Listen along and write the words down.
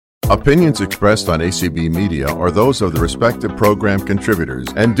Opinions expressed on ACB Media are those of the respective program contributors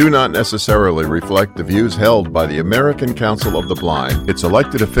and do not necessarily reflect the views held by the American Council of the Blind, its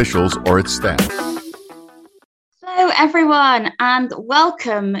elected officials, or its staff. Hello, everyone, and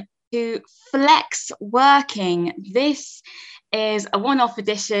welcome to Flex Working. This is a one-off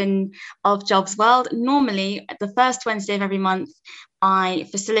edition of Jobs World. Normally, the first Wednesday of every month, I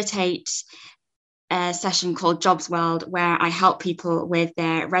facilitate a session called Jobs World, where I help people with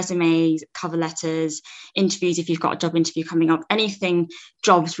their resumes, cover letters, interviews, if you've got a job interview coming up, anything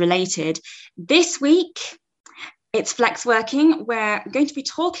jobs related. This week, it's Flex Working. We're going to be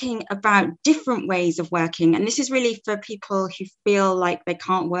talking about different ways of working. And this is really for people who feel like they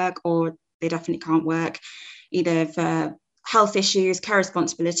can't work or they definitely can't work, either for health issues, care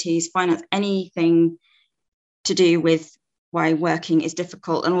responsibilities, finance, anything to do with why working is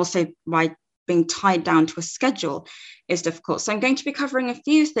difficult, and also why being tied down to a schedule is difficult. So I'm going to be covering a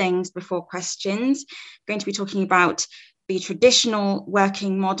few things before questions. I'm going to be talking about the traditional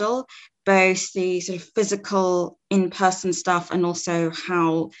working model, both the sort of physical in-person stuff and also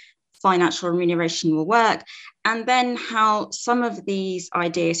how financial remuneration will work, and then how some of these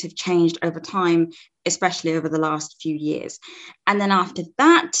ideas have changed over time, especially over the last few years. And then after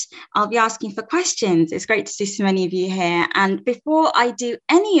that, I'll be asking for questions. It's great to see so many of you here. And before I do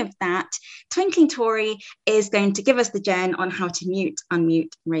any of that, Twinkling Tori is going to give us the gen on how to mute,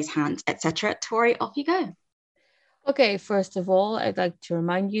 unmute, raise hands, etc. Tori, off you go. Okay, first of all, I'd like to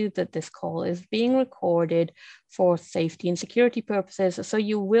remind you that this call is being recorded for safety and security purposes, so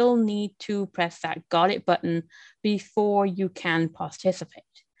you will need to press that got it button before you can participate.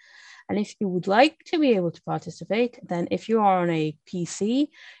 And if you would like to be able to participate, then if you are on a PC,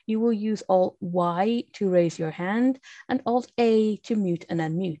 you will use Alt-Y to raise your hand and Alt-A to mute and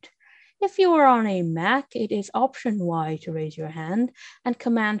unmute. If you are on a Mac, it is Option-Y to raise your hand and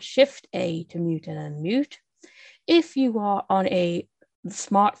Command-Shift-A to mute and unmute. If you are on a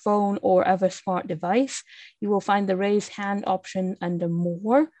smartphone or other smart device, you will find the raise hand option under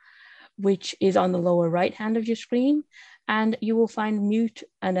More, which is on the lower right hand of your screen, and you will find mute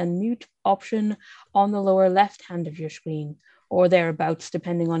and unmute option on the lower left hand of your screen, or thereabouts,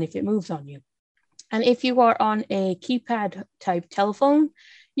 depending on if it moves on you. And if you are on a keypad type telephone,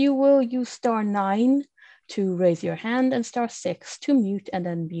 you will use *9 to raise your hand and *6 to mute and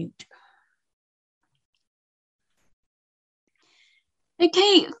unmute.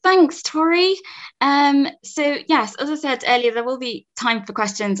 Okay, thanks, Tori. So yes, as I said earlier, there will be time for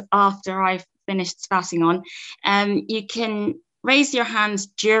questions after I've finished spouting on. You can raise your hands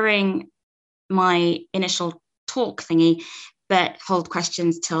during my initial talk thingy, but hold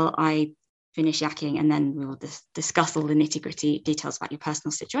questions till I finish yakking, and then we will discuss all the nitty-gritty details about your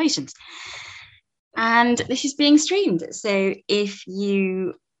personal situations. And this is being streamed, so if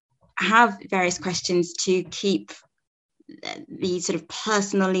you have various questions, to keep the sort of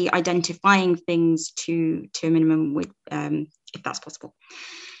personally identifying things to a minimum, with if that's possible.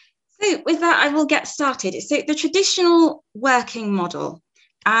 So with that, I will get started. So the traditional working model,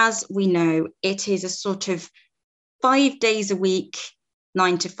 as we know, it is a sort of 5 days a week,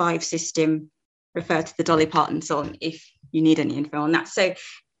 9 to 5 system. Refer to the Dolly Parton song if you need any info on that. So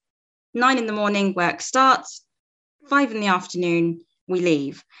 9 in the morning, work starts, 5 in the afternoon, we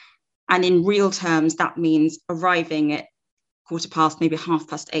leave. And in real terms, that means arriving at 8:15, maybe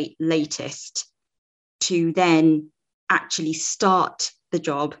 8:30 latest, to then actually start the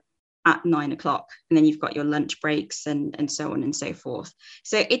job at 9 o'clock. And then you've got your lunch breaks and so on and so forth.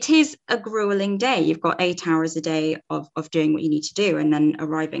 So it is a grueling day. You've got 8 hours a day of doing what you need to do, and then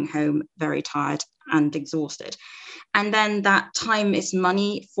arriving home very tired and exhausted. And then that time is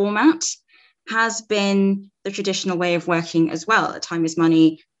money format has been the traditional way of working as well. Time is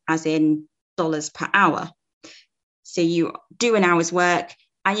money as in dollars per hour. So you do an hour's work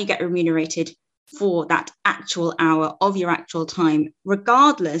and you get remunerated for that actual hour of your actual time,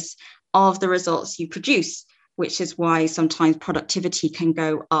 regardless of the results you produce, which is why sometimes productivity can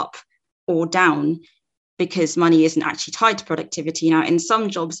go up or down, because money isn't actually tied to productivity. Now, in some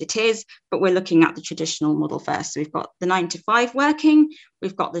jobs it is, but we're looking at the traditional model first. So we've got the 9 to 5 working,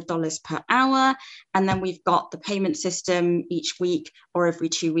 we've got the dollars per hour, and then we've got the payment system each week or every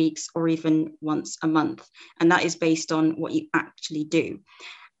 2 weeks or even once a month. And that is based on what you actually do.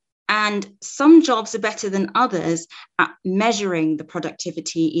 And some jobs are better than others at measuring the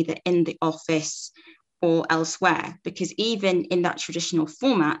productivity, either in the office or elsewhere, because even in that traditional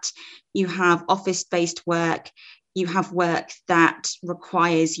format, you have office-based work, you have work that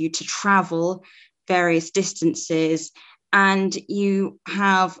requires you to travel various distances, and you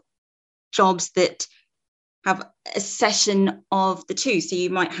have jobs that have a session of the two. So you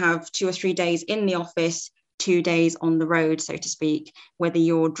might have 2 or 3 days in the office, 2 days on the road, so to speak, whether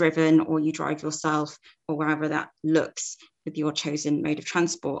you're driven or you drive yourself or wherever that looks with your chosen mode of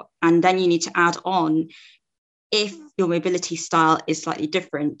transport. And then you need to add on, if your mobility style is slightly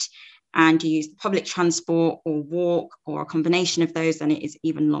different and you use public transport or walk or a combination of those, then it is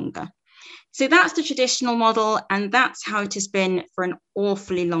even longer. So that's the traditional model, and that's how it has been for an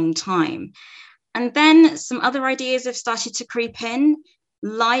awfully long time. And then some other ideas have started to creep in,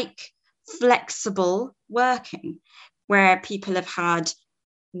 like flexible working, where people have had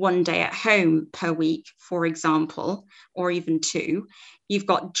 1 day at home per week, for example, or even 2. You've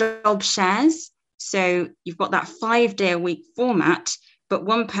got job shares. So you've got that 5-day-a-week format, but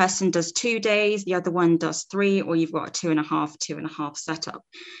one person does 2 days, the other one does 3, or you've got a 2.5 setup.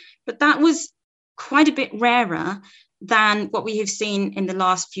 But that was quite a bit rarer than what we have seen in the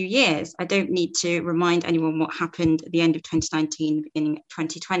last few years. I don't need to remind anyone what happened at the end of 2019, beginning of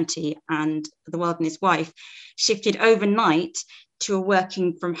 2020, and the world and his wife shifted overnight to a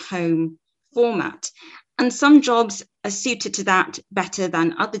working from home format. And some jobs are suited to that better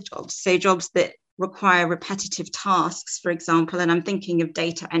than other jobs. So jobs that require repetitive tasks, for example, and I'm thinking of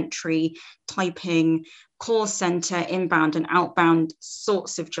data entry, typing, call center, inbound and outbound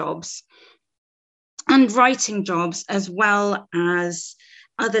sorts of jobs, and writing jobs, as well as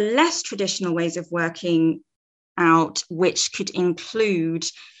other less traditional ways of working out, which could include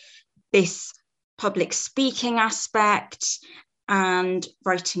this public speaking aspect and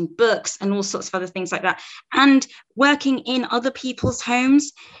writing books and all sorts of other things like that, and working in other people's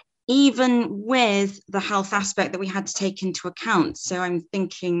homes, even with the health aspect that we had to take into account. So I'm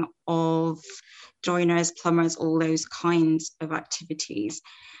thinking of joiners, plumbers, all those kinds of activities.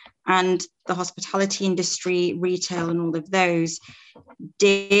 And the hospitality industry, retail, and all of those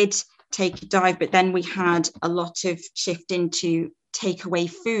did take a dive, but then we had a lot of shift into takeaway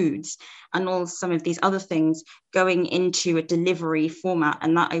foods and all some of these other things going into a delivery format,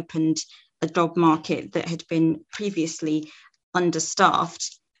 and that opened a job market that had been previously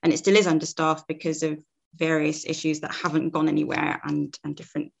understaffed, and it still is understaffed because of various issues that haven't gone anywhere and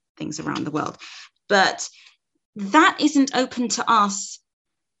different things around the world. But that isn't open to us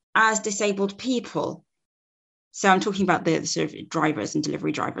as disabled people. So I'm talking about the sort of drivers and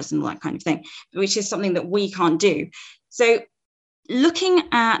delivery drivers and all that kind of thing, which is something that we can't do. So looking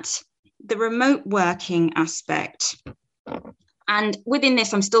at the remote working aspect, and within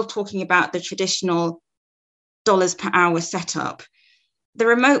this, I'm still talking about the traditional dollars per hour setup. The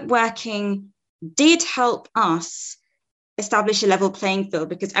remote working did help us establish a level playing field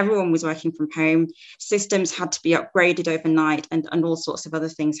because everyone was working from home. Systems had to be upgraded overnight, and all sorts of other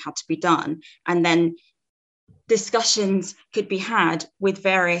things had to be done. And then discussions could be had with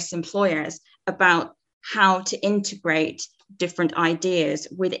various employers about how to integrate different ideas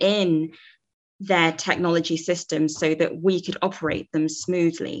within their technology systems so that we could operate them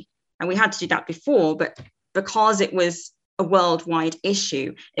smoothly. And we had to do that before, but because it was a worldwide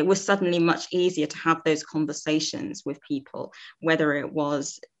issue, it was suddenly much easier to have those conversations with people, whether it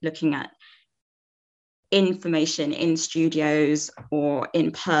was looking at information in studios or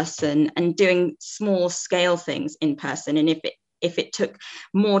in person and doing small scale things in person. And if it took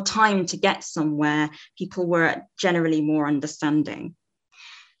more time to get somewhere, people were generally more understanding.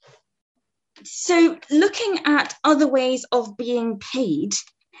 So looking at other ways of being paid,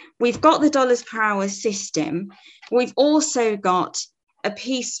 we've got the dollars per hour system. We've also got a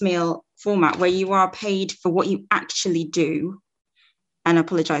piecemeal format where you are paid for what you actually do. And I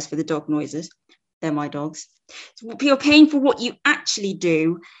apologize for the dog noises. They're my dogs. So you're paying for what you actually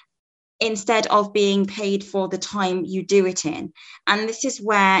do instead of being paid for the time you do it in. And this is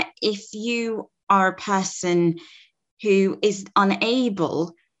where, if you are a person who is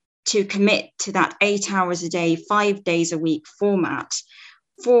unable to commit to that 8 hours a day, 5 days a week format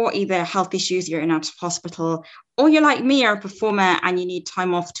for either health issues, you're in out of hospital, or you're like me, you're a performer and you need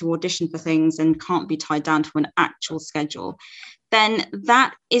time off to audition for things and can't be tied down to an actual schedule, then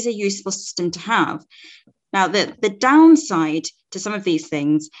that is a useful system to have. Now, the downside to some of these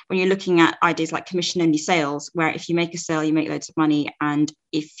things, when you're looking at ideas like commission-only sales, where if you make a sale, you make loads of money, and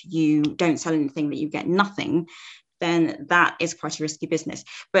if you don't sell anything, that you get nothing, then that is quite a risky business.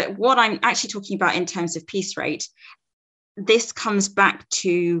 But what I'm actually talking about in terms of piece rate, this comes back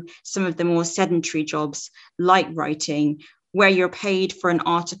to some of the more sedentary jobs like writing, where you're paid for an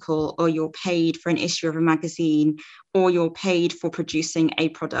article, or you're paid for an issue of a magazine, or you're paid for producing a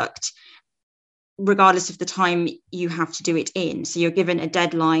product. regardless of the time you have to do it in. So you're given a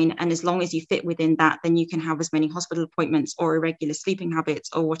deadline, and as long as you fit within that, then you can have as many hospital appointments or irregular sleeping habits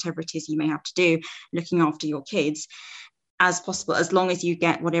or whatever it is you may have to do looking after your kids as possible, as long as you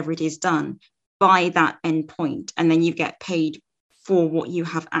get whatever it is done by that end point, and then you get paid for what you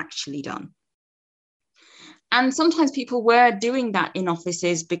have actually done. And sometimes people were doing that in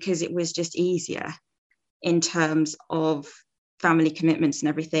offices because it was just easier in terms of family commitments and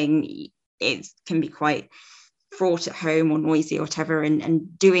everything. It can be quite fraught at home or noisy or whatever,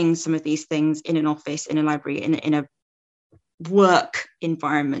 and doing some of these things in an office, in a library, in a work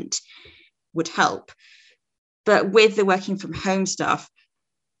environment would help. But with the working from home stuff,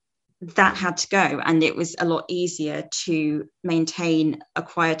 that had to go, and it was a lot easier to maintain a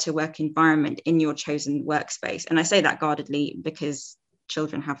quieter work environment in your chosen workspace. And I say that guardedly because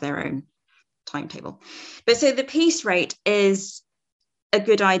children have their own timetable. But so the piece rate is a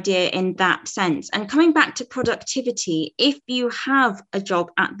good idea in that sense. And coming back to productivity, if you have a job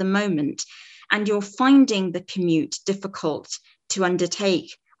at the moment and you're finding the commute difficult to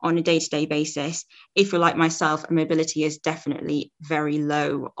undertake on a day-to-day basis, if you're like myself, mobility is definitely very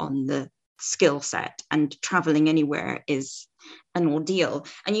low on the skill set, and traveling anywhere is an ordeal.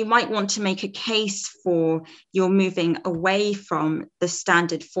 And you might want to make a case for you're moving away from the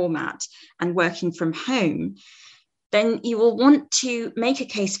standard format and working from home. Then you will want to make a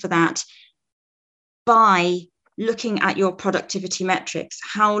case for that by looking at your productivity metrics,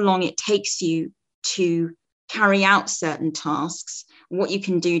 how long it takes you to carry out certain tasks, what you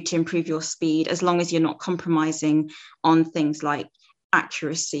can do to improve your speed, as long as you're not compromising on things like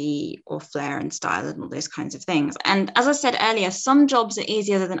accuracy or flair and style and all those kinds of things. And as I said earlier, some jobs are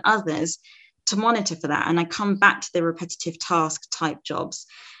easier than others to monitor for that. And I come back to the repetitive task type jobs,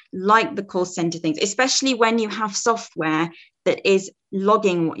 like the call center things, especially when you have software that is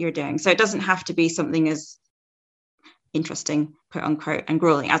logging what you're doing. So it doesn't have to be something as interesting, quote unquote, and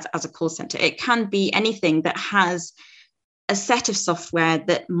grueling as a call center. It can be anything that has a set of software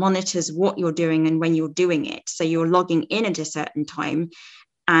that monitors what you're doing and when you're doing it. So you're logging in at a certain time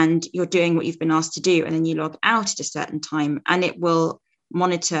and you're doing what you've been asked to do, and then you log out at a certain time, and it will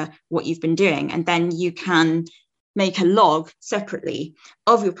monitor what you've been doing. And then you can make a log separately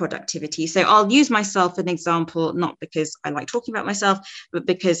of your productivity. So I'll use myself as an example, not because I like talking about myself, but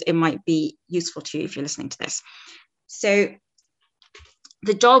because it might be useful to you if you're listening to this. So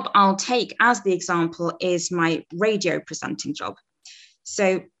the job I'll take as the example is my radio presenting job.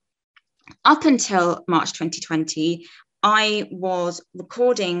 So up until March 2020, I was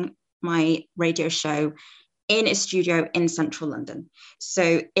recording my radio show in a studio in central London.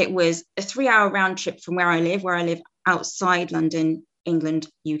 So it was a 3-hour round trip from where I live outside London, England,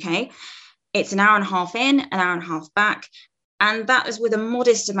 UK. It's an hour and a half in, an hour and a half back. And that is with a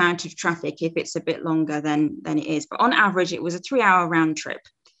modest amount of traffic. If it's a bit longer, then it is. But on average, it was a 3-hour round trip.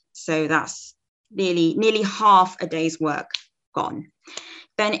 So that's nearly half a day's work gone.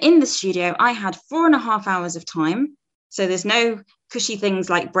 Then in the studio, I had 4.5 hours of time. So there's no cushy things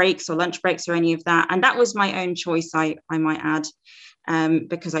like breaks or lunch breaks or any of that. And that was my own choice, I might add,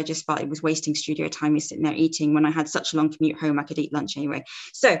 because I just felt it was wasting studio time, me sitting there eating. When I had such a long commute home, I could eat lunch anyway.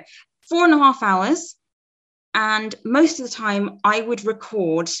 So 4.5 hours. And most of the time I would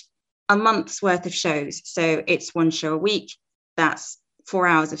record a month's worth of shows. So it's one show a week. That's 4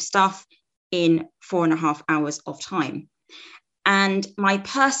 hours of stuff in 4.5 hours of time. And my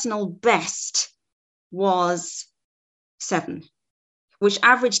personal best was 7, which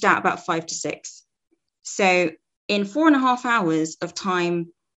averaged out about 5 to 6. So in 4.5 hours of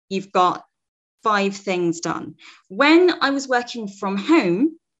time, you've got 5 things done. When I was working from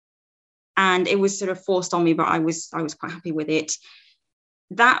home, and it was sort of forced on me, but I was quite happy with it,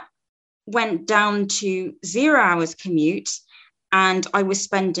 that went down to 0 hours commute, and I was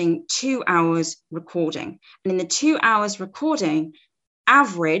spending 2 hours recording. And in the 2 hours recording,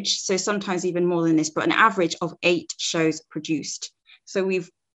 average, so sometimes even more than this, but an average of 8 shows produced. So we've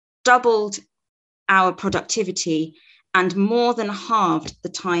doubled our productivity and more than halved the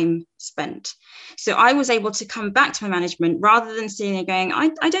time spent. So I was able to come back to my management rather than sitting there going,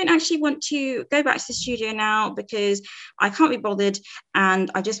 I don't actually want to go back to the studio now because I can't be bothered,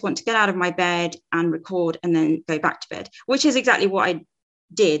 and I just want to get out of my bed and record and then go back to bed, which is exactly what I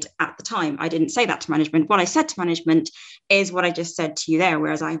did at the time. I didn't say that to management. What I said to management is what I just said to you there,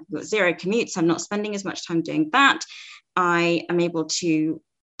 whereas I've got 0 commutes, I'm not spending as much time doing that. I am able to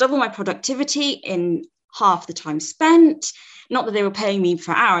double my productivity in half the time spent. Not that they were paying me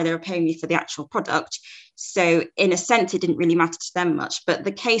per hour, they were paying me for the actual product. So in a sense, it didn't really matter to them much. But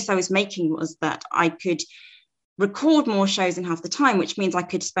the case I was making was that I could record more shows and have the time, which means I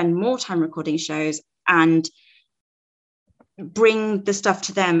could spend more time recording shows and bring the stuff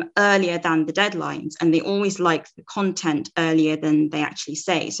to them earlier than the deadlines. And they always like the content earlier than they actually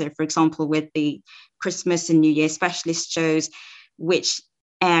say. So for example, with the Christmas and New Year specialist shows, which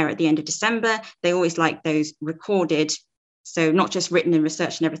air at the end of December, they always like those recorded. So not just written and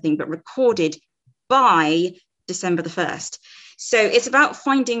researched and everything, but recorded by December the 1st. So it's about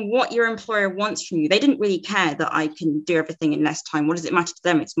finding what your employer wants from you. They didn't really care that I can do everything in less time. What does it matter to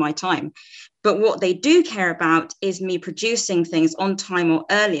them? It's my time. But what they do care about is me producing things on time or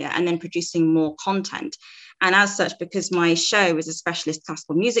earlier, and then producing more content. And as such, because my show is a specialist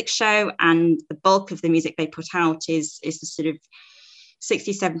classical music show, and the bulk of the music they put out is the sort of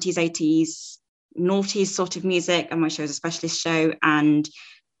 60s, 70s, 80s, noughties sort of music, and my show is a specialist show, and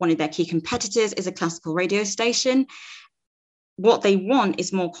one of their key competitors is a classical radio station. What they want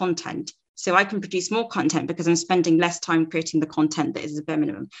is more content. So I can produce more content because I'm spending less time creating the content that is the bare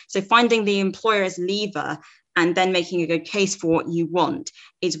minimum. So finding the employer's lever and then making a good case for what you want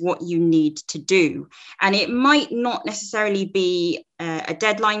is what you need to do. And it might not necessarily be a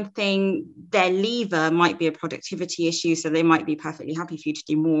deadline thing. Their lever might be a productivity issue. So they might be perfectly happy for you to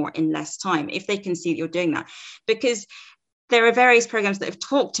do more in less time if they can see that you're doing that. Because there are various programs that have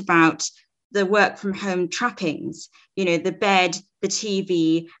talked about the work from home trappings, you know, the bed, the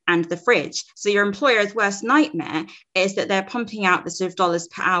TV, and the fridge. So your employer's worst nightmare is that they're pumping out the sort of dollars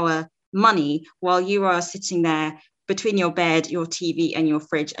per hour money while you are sitting there between your bed, your TV, and your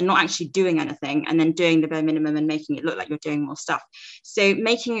fridge, and not actually doing anything, and then doing the bare minimum and making it look like you're doing more stuff. So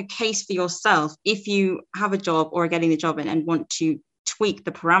making a case for yourself, if you have a job or are getting the job in and want to tweak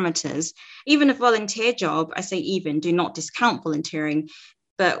the parameters, even a volunteer job, I say even, do not discount volunteering,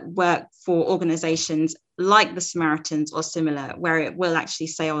 but work for organizations like the Samaritans or similar, where it will actually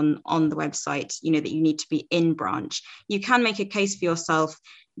say on the website, you know, that you need to be in branch. You can make a case for yourself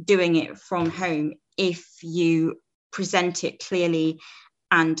doing it from home if you present it clearly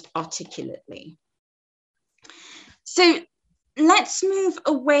and articulately. So let's move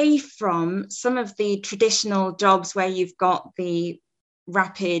away from some of the traditional jobs where you've got the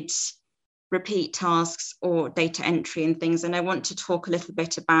rapid repeat tasks or data entry and things. And I want to talk a little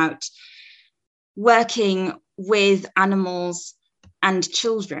bit about working with animals and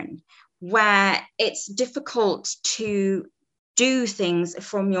children, where it's difficult to do things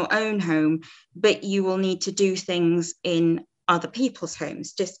from your own home, but you will need to do things in other people's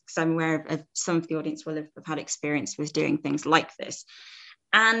homes, just because I'm aware of some of the audience will have had experience with doing things like this.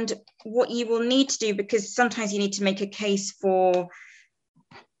 And what you will need to do, because sometimes you need to make a case for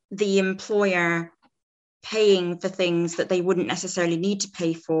the employer paying for things that they wouldn't necessarily need to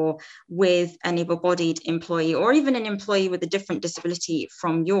pay for with an able-bodied employee, or even an employee with a different disability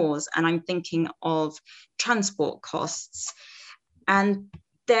from yours. And I'm thinking of transport costs. And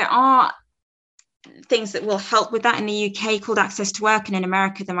there are things that will help with that in the UK called Access to Work, and in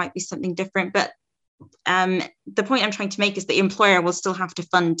America there might be something different. But the point I'm trying to make is the employer will still have to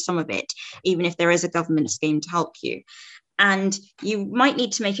fund some of it, even if there is a government scheme to help you. And you might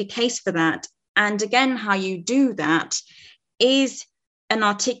need to make a case for that. And again, how you do that is an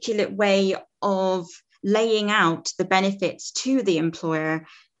articulate way of laying out the benefits to the employer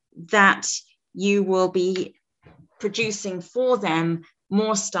that you will be producing for them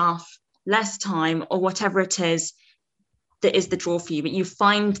more staff, less time, or whatever it is that is the draw for you. But you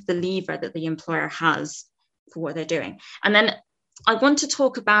find the lever that the employer has for what they're doing. And then I want to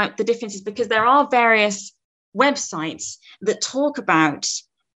talk about the differences, because there are various websites that talk about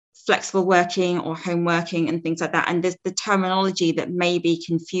flexible working or home working and things like that. And there's the terminology that may be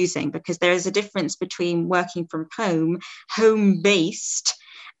confusing, because there is a difference between working from home, home-based,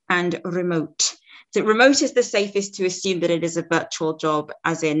 and remote. So remote is the safest to assume that it is a virtual job,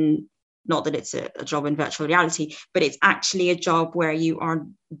 as in, not that it's a job in virtual reality, but it's actually a job where you are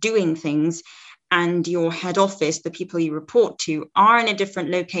doing things and your head office, the people you report to, are in a different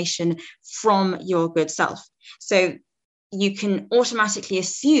location from your good self. So you can automatically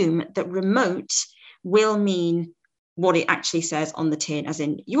assume that remote will mean what it actually says on the tin, as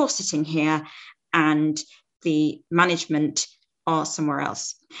in you're sitting here and the management are somewhere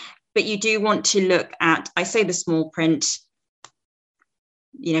else. But you do want to look at, I say the small print,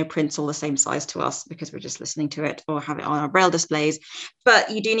 you know, print's all the same size to us because we're just listening to it or have it on our braille displays.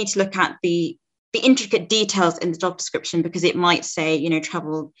 But you do need to look at the intricate details in the job description, because it might say, you know,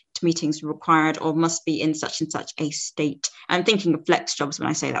 travel to meetings required or must be in such and such a state. I'm thinking of flex jobs when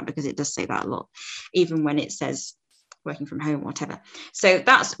I say that, because it does say that a lot, even when it says working from home, whatever. So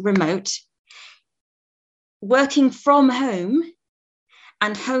that's remote. Working from home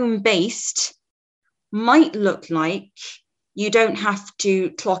and home-based might look like you don't have to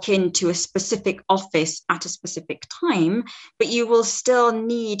clock into a specific office at a specific time, but you will still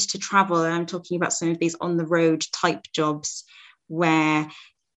need to travel. And I'm talking about some of these on the road type jobs where,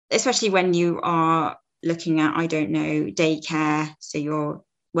 especially when you are looking at, I don't know, daycare, so you're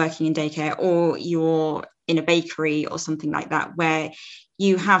working in daycare, or you're in a bakery or something like that, where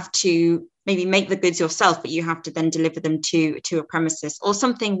you have to maybe make the goods yourself, but you have to then deliver them to a premises, or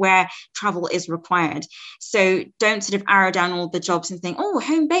something where travel is required. So don't sort of arrow down all the jobs and think, oh,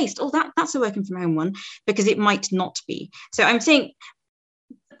 home-based, oh, that's a working from home one, because it might not be. So I'm saying,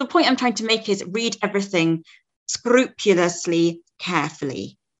 the point I'm trying to make is read everything scrupulously,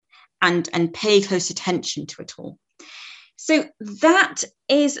 carefully, and pay close attention to it all. So that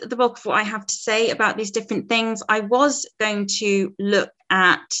is the bulk of what I have to say about these different things. I was going to look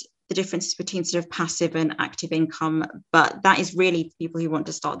at the differences between sort of passive and active income, but that is really for people who want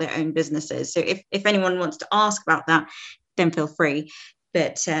to start their own businesses. So if anyone wants to ask about that, then feel free.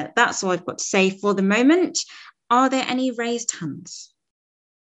 But that's all I've got to say for the moment. Are there any raised hands?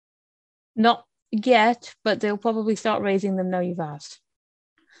 Not yet, but they'll probably start raising them now you've asked.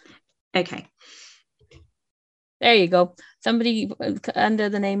 Okay. There you go. Somebody under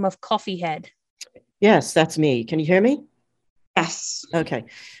the name of Coffeehead. Yes, that's me. Can you hear me? Yes. Okay.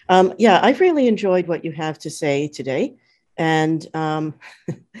 Yeah, I've really enjoyed what you have to say today. And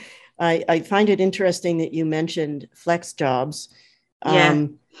I find it interesting that you mentioned flex jobs. Yeah,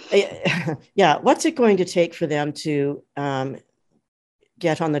 what's it going to take for them to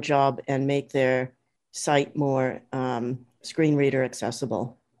get on the job and make their site more screen reader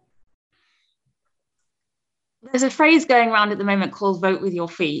accessible? There's a phrase going around at the moment called "vote with your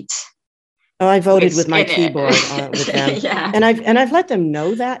feet." Oh, I voted with my keyboard with them, yeah. and I've let them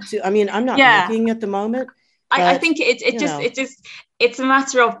know that too. I mean, I'm not looking at the moment. I think it's a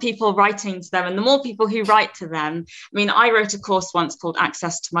matter of people writing to them, and the more people who write to them. I mean, I wrote a course once called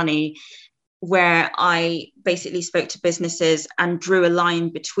Access to Money, where I basically spoke to businesses and drew a line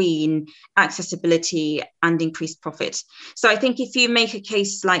between accessibility and increased profit. So I think if you make a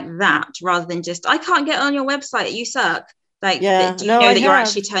case like that, rather than just, I can't get on your website, you suck. Like, do you know that you're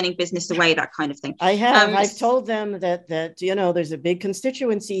actually turning business away, that kind of thing? I have. I've told them that there's a big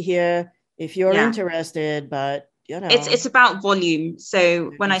constituency here if you're interested, but it's about volume.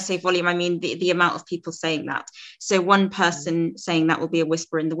 So when I say volume, I mean the amount of people saying that. So one person saying that will be a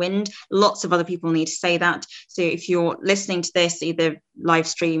whisper in the wind. Lots of other people need to say that. So if you're listening to this, either live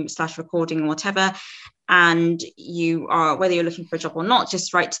stream / recording or whatever, and you are, whether you're looking for a job or not,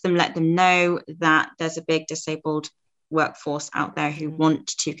 just write to them, let them know that there's a big disabled workforce out there who want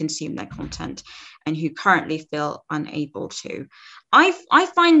to consume their content and who currently feel unable to. I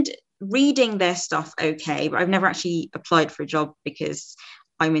find reading their stuff okay, but I've never actually applied for a job because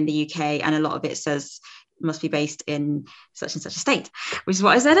I'm in the UK and a lot of it says must be based in such and such a state, which is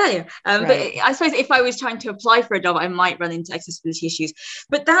what I said earlier. Right. But I suppose if I was trying to apply for a job, I might run into accessibility issues.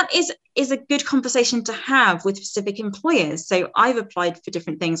 But that is a good conversation to have with specific employers. So I've applied for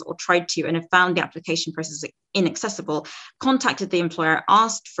different things or tried to, and have found the application process inaccessible, contacted the employer,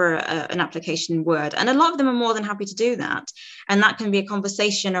 asked for an application in Word, and a lot of them are more than happy to do that. And that can be a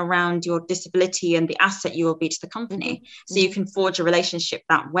conversation around your disability and the asset you will be to the company. Mm-hmm. So you can forge a relationship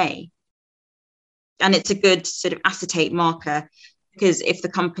that way. And it's a good sort of acetate marker, because if the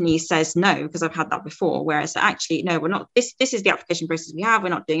company says no, because I've had that before, whereas actually, no, we're not, this is the application process we have, we're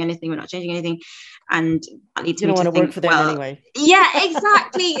not doing anything, we're not changing anything. And that leads me to think, you don't want to work for them anyway. Yeah,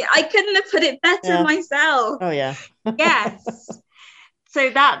 exactly. I couldn't have put it better myself. Oh, yeah. Yes. So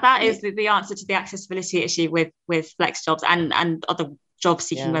that is the answer to the accessibility issue with flex jobs and other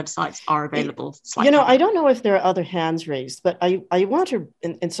job-seeking websites are available. I don't know if there are other hands raised, but I want to,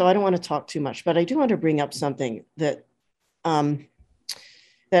 and so I don't want to talk too much, but I do want to bring up something that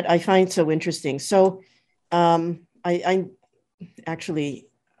that I find so interesting. So I'm actually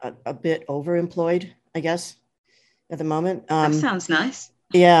a bit overemployed, I guess, at the moment. That sounds nice.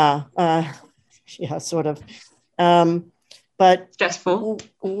 Yeah, yeah, sort of. But stressful.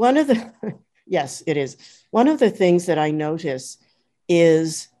 One of the, yes, it is. One of the things that I notice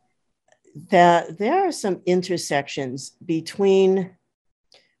is that there are some intersections between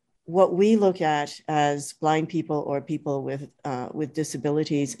what we look at as blind people or people with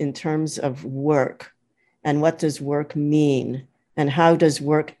disabilities in terms of work, and what does work mean, and how does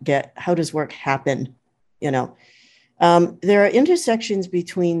work happen? There are intersections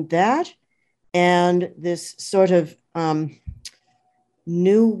between that and this sort of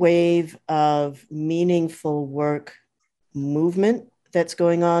new wave of meaningful work movement that's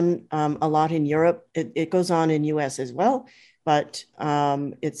going on a lot in Europe. It goes on in US as well, but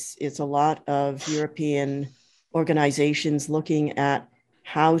it's a lot of European organizations looking at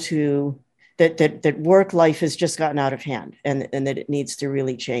how to that work life has just gotten out of hand, and that it needs to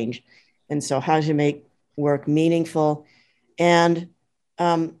really change. And so how to make work meaningful. And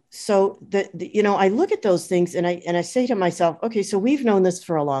so I look at those things and I say to myself, okay, so we've known this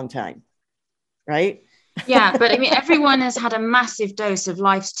for a long time, right? Yeah, but I mean, everyone has had a massive dose of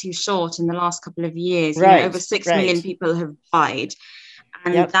life's too short in the last couple of years. Right, over 6 million people have died.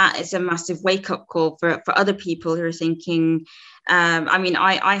 And that is a massive wake-up call for other people who are thinking, I mean,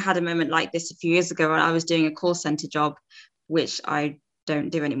 I had a moment like this a few years ago when I was doing a call center job, which I don't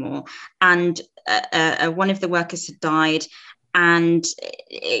do anymore. And one of the workers had died, and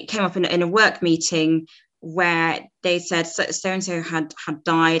it came up in a work meeting where they said so-and-so had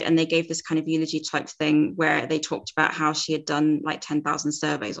died, and they gave this kind of eulogy type thing where they talked about how she had done like 10,000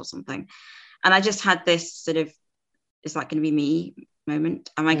 surveys or something. And I just had this sort of, is that going to be me moment?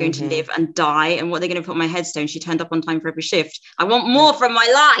 Am I going to live and die? And what are they going to put on my headstone? She turned up on time for every shift. I want more from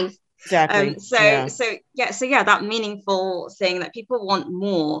my life. Exactly. So that meaningful thing that people want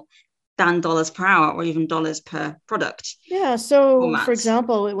more than dollars per hour or even dollars per product. Yeah. So for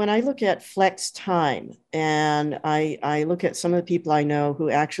example, when I look at flex time, and I look at some of the people I know who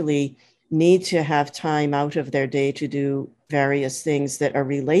actually need to have time out of their day to do various things that are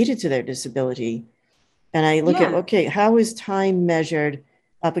related to their disability. And I look at, okay, how is time measured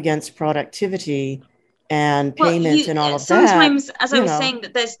up against productivity and payment and all of that? Sometimes, as I was saying,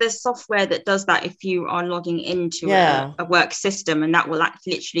 that there's software that does that if you are logging into a work system, and that will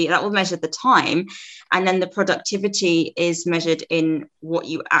that will measure the time, and then the productivity is measured in what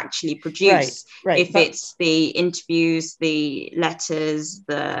you actually produce. Right. It's the interviews, the letters,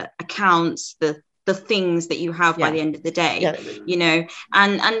 the accounts, the things that you have by the end of the day,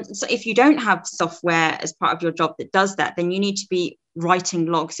 and so if you don't have software as part of your job that does that, then you need to be writing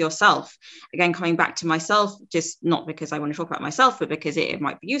logs yourself. Again, coming back to myself, just not because I want to talk about myself, but because it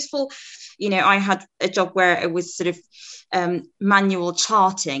might be useful. I had a job where it was sort of manual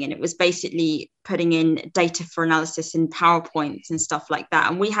charting, and it was basically putting in data for analysis in PowerPoints and stuff like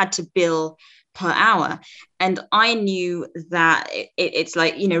that, and we had to bill per hour. And I knew that it's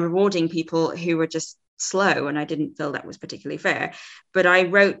like, rewarding people who were just slow, and I didn't feel that was particularly fair. But I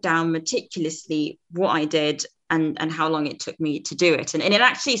wrote down meticulously what I did and how long it took me to do it. And it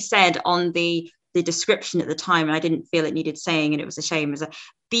actually said on the description at the time, and I didn't feel it needed saying, and it was a shame, was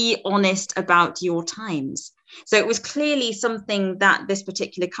be honest about your times. So it was clearly something that this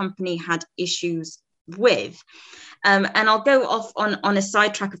particular company had issues with. And I'll go off on a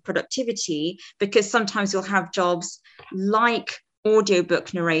sidetrack of productivity, because sometimes you'll have jobs like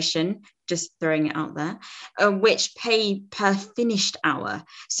audiobook narration, just throwing it out there, which pay per finished hour.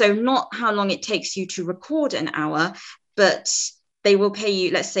 So not how long it takes you to record an hour, but they will pay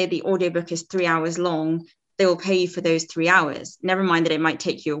you, let's say the audiobook is 3 hours long, they will pay you for those 3 hours. Never mind that it might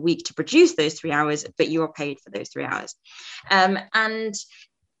take you a week to produce those 3 hours, but you are paid for those 3 hours. And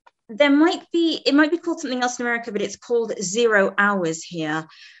it might be called something else in America, but it's called 0 hours here,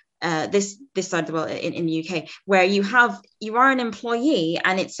 this side of the world in the UK, where you are an employee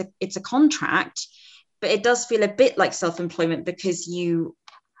and it's a contract, but it does feel a bit like self-employment because you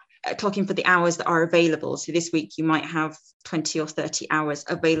are clocking for the hours that are available. So this week you might have 20 or 30 hours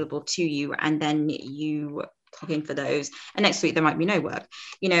available to you, and then you clock in for those, and next week there might be no work,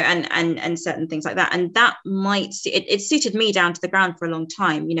 and certain things like that. And that it suited me down to the ground for a long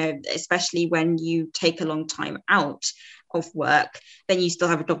time, especially when you take a long time out of work, then you still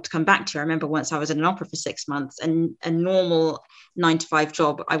have a job to come back to. I remember once I was in an opera for 6 months, and a normal 9-to-5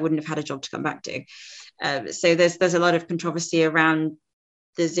 job, I wouldn't have had a job to come back to. So there's a lot of controversy around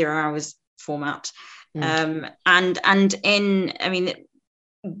the 0 hours format.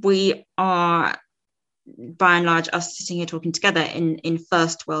 We are, by and large, us sitting here talking together in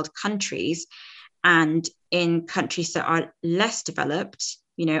first world countries, and in countries that are less developed.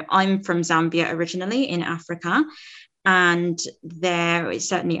 I'm from Zambia originally, in Africa, and there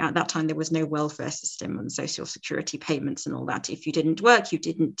certainly at that time there was no welfare system and social security payments and all that. If you didn't work, you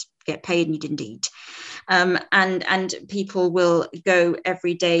didn't get paid and you didn't eat. And people will go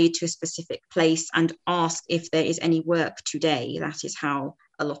every day to a specific place and ask if there is any work today. That is how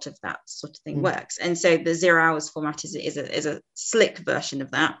a lot of that sort of thing works. And so the 0 hours format is a slick version of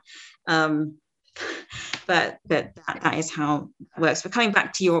that. But that is how it works. But coming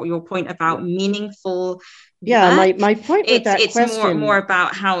back to your point about meaningful work, my point with that question, it's more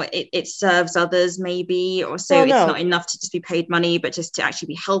about how it serves others, maybe, or so. It's not enough to just be paid money, but just to actually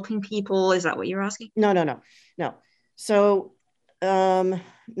be helping people. Is that what you're asking? No. So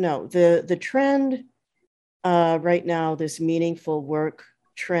no, the trend right now, this meaningful work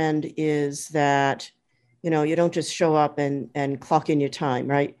trend is that, you don't just show up and clock in your time,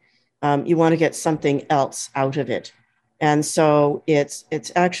 right? You want to get something else out of it. And so it's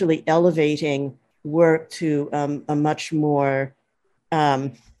actually elevating work to a much more,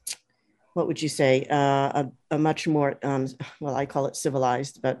 what would you say, a much more, well, I call it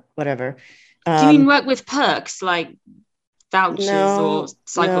civilized, but whatever. Do you mean work with perks like vouchers or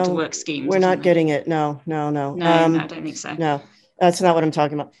cycle to work schemes? We're not getting it. No. No, I don't think so. No, that's not what I'm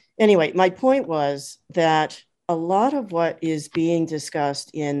talking about. Anyway, my point was that a lot of what is being discussed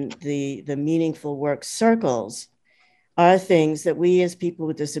in the meaningful work circles are things that we as people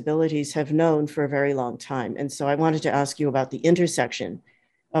with disabilities have known for a very long time. And so I wanted to ask you about the intersection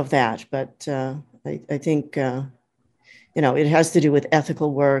of that. But I think, it has to do with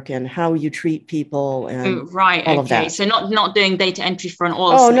ethical work and how you treat people and all of that. So not doing data entry for an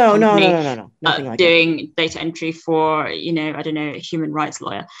oil. Oh, no. Nothing like doing that. Data entry for, I don't know, a human rights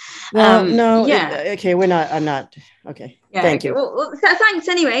lawyer. No. Yeah. Okay, I'm not. Okay. Yeah, Thank you. Well, thanks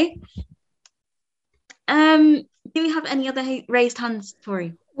anyway. Do we have any other raised hands,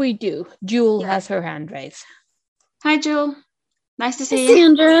 Tori? We do. Jewel has her hand raised. Hi, Jewel. Nice to see you.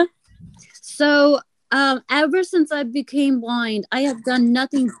 Sandra. So, ever since I became blind, I have done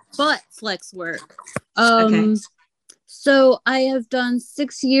nothing but flex work. Okay. So I have done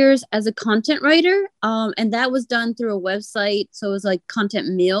 6 years as a content writer, and that was done through a website. So it was like Content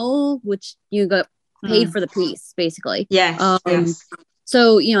Mill, which you got paid for the piece, basically. Yes.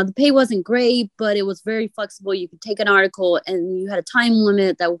 So, the pay wasn't great, but it was very flexible. You could take an article and you had a time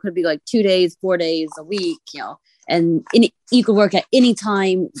limit that could be like 2 days, 4 days, a week, and you could work at any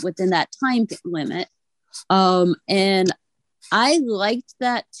time within that time limit. And I liked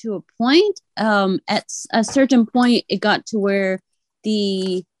that to a point. At a certain point, it got to where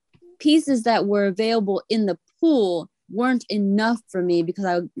the pieces that were available in the pool weren't enough for me because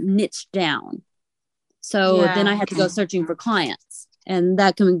I niched down. So then I had to go searching for clients, and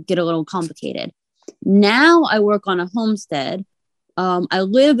that can get a little complicated. Now I work on a homestead. I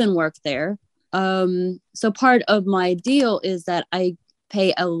live and work there. So part of my deal is that I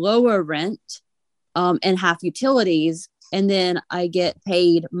pay a lower rent and half utilities, and then I get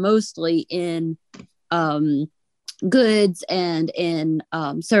paid mostly in goods and in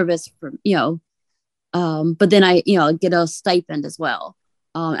service for, but then I get a stipend as well.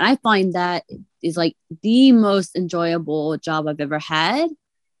 And I find that is like the most enjoyable job I've ever had.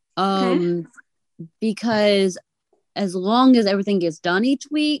 Because as long as everything gets done each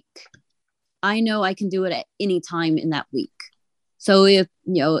week, I know I can do it at any time in that week. So if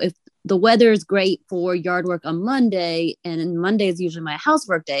the weather is great for yard work on Monday, and Monday is usually my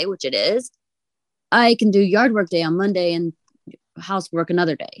housework day, which it is, I can do yard work day on Monday and housework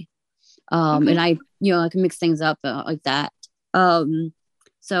another day. And I can mix things up like that.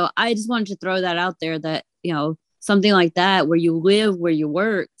 So I just wanted to throw that out there that, something like that where you live, where you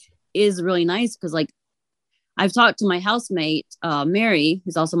work is really nice. Cause like I've talked to my housemate, Mary,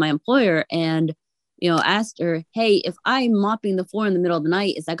 who's also my employer, and, asked her, hey, if I'm mopping the floor in the middle of the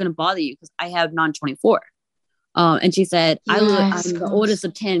night, is that going to bother you? Cause I have non-24. And she said, I'm the oldest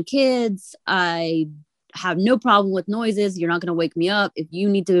of 10 kids. I have no problem with noises. You're not going to wake me up. If you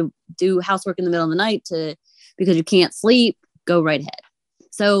need to do housework in the middle of the night because you can't sleep, go right ahead.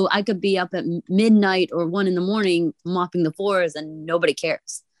 So I could be up at midnight or 1 a.m. mopping the floors and nobody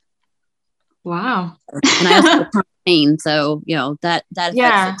cares. Wow. And I also have pain. So, that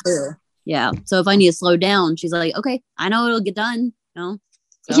affects it too. Yeah. So if I need to slow down, she's like, okay, I know it'll get done. So.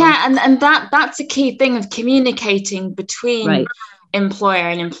 Yeah. And that's a key thing of communicating between employer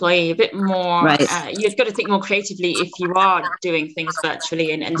and employee a bit more. You've got to think more creatively if you are doing things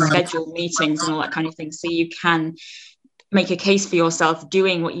virtually and schedule meetings and all that kind of thing. So you can make a case for yourself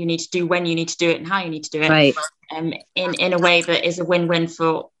doing what you need to do when you need to do it and how you need to do it in a way that is a win-win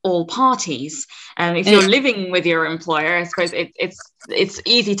for all parties. If you're living with your employer, I suppose it's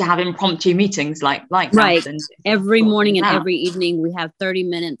easy to have impromptu meetings like that. And every morning and every evening we have 30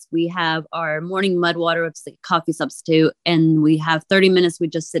 minutes. We have our morning mud water, it's like coffee substitute, and we have 30 minutes. We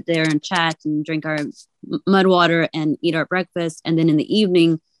just sit there and chat and drink our mud water and eat our breakfast. And then in the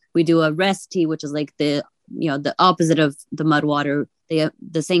evening we do a rest tea, which is like the opposite of the mud water.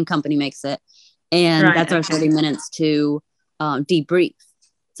 The same company makes it. And that's our 30 minutes to debrief.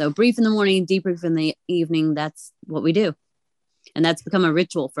 So brief in the morning, debrief in the evening. That's what we do. And that's become a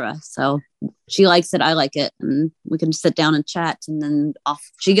ritual for us. So she likes it. I like it. And we can sit down and chat. And then off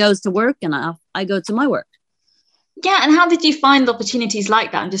she goes to work and I go to my work. Yeah. And how did you find opportunities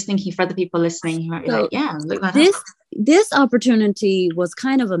like that? I'm just thinking for other people listening who might be like, yeah, look that up. this opportunity was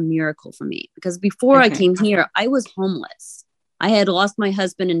kind of a miracle for me, because before I came here, I was homeless. I had lost my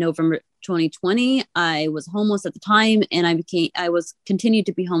husband in November 2020. I was homeless at the time, and I was continued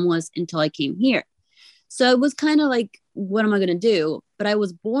to be homeless until I came here. So it was kind of like, what am I going to do? But I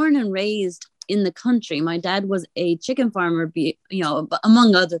was born and raised in the country. My dad was a chicken farmer,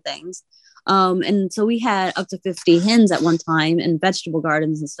 among other things. And so we had up to 50 hens at one time and vegetable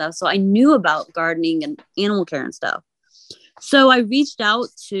gardens and stuff. So I knew about gardening and animal care and stuff. So I reached out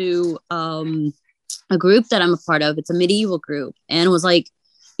to a group that I'm a part of. It's a medieval group, and it was like,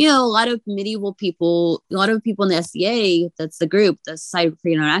 a lot of medieval people, a lot of people in the SCA, that's the group, the Society for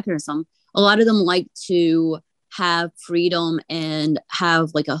Creative Anachronism, a lot of them like to have freedom and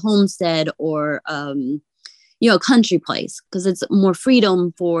have like a homestead or a country place, because it's more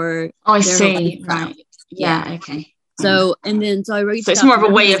freedom for. Oh, I see. Right. Yeah. Okay. So I reached. So it's more of a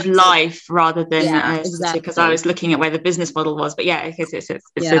way of life rather than exactly, because I was looking at where the business model was, but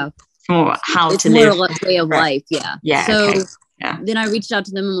it's more how it's to more live. Like way of life. Yeah. Yeah. So then I reached out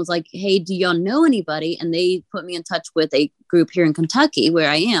to them and was like, "Hey, do y'all know anybody?" And they put me in touch with a group here in Kentucky where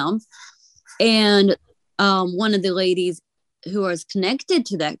I am, and one of the ladies who was connected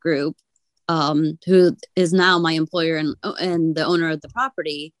to that group, who is now my employer and the owner of the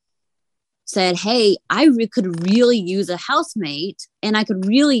property, said, "Hey, I could really use a housemate, and I could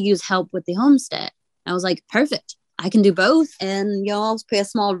really use help with the homestead." I was like, "Perfect, I can do both, and I'll pay a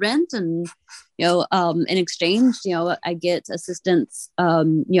small rent, and in exchange, I get assistance.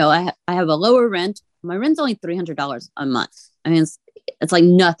 I have a lower rent. My rent's only $300 a month. I mean, it's like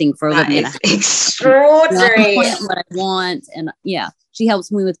nothing for living in a house. Extraordinary. I plant what I want, and she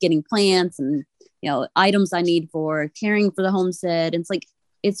helps me with getting plants and items I need for caring for the homestead. And it's like,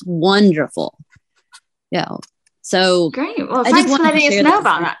 it's wonderful. So great. Well, thanks for letting us know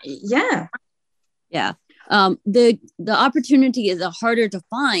about that. Yeah. The opportunity is harder to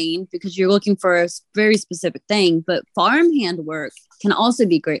find because you're looking for a very specific thing, but farmhand work can also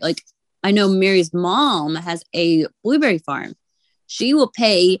be great. Like, I know Mary's mom has a blueberry farm. She will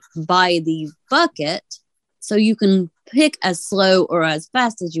pay by the bucket, so you can pick as slow or as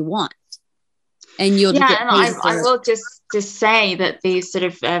fast as you want. And you'll get paid. I will just say that the sort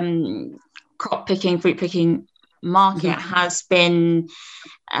of crop picking, fruit picking market has been,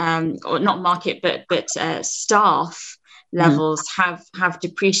 or not market, but staff levels have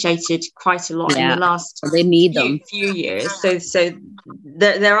depreciated quite a lot in the last few years. So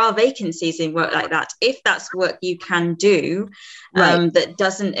there are vacancies in work like that. If that's work you can do, that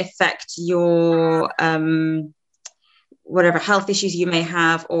doesn't affect your whatever health issues you may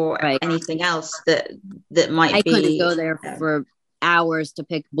have or anything else that might I be. couldn't go there for hours to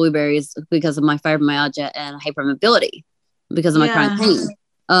pick blueberries because of my fibromyalgia and hypermobility because of my chronic pain.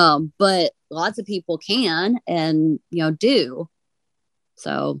 But lots of people can and do.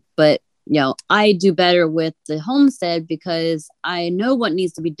 So, but I do better with the homestead because I know what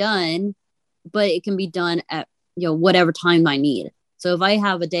needs to be done, but it can be done at whatever time I need. So if I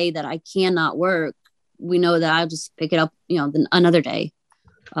have a day that I cannot work, we know that I'll just pick it up another day.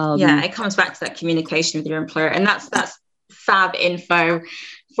 It comes back to that communication with your employer, and that's fab info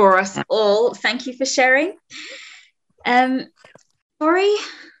for us all. Thank you for sharing. Tori?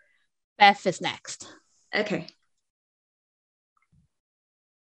 Beth is next. Okay.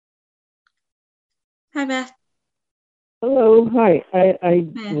 Hi, Beth. Hello. Hi. I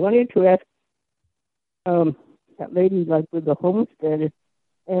wanted to ask that lady, like with the homestead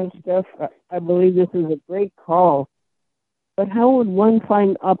and stuff, I believe this is a great call. But how would one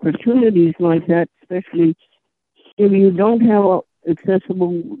find opportunities like that, especially if you don't have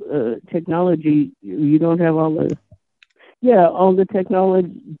accessible technology? You don't have all the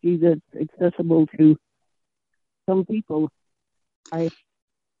technology that's accessible to some people. So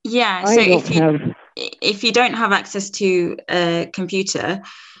if you don't have access to a computer,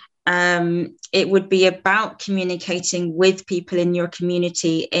 it would be about communicating with people in your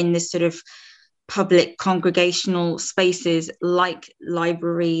community in this sort of public congregational spaces like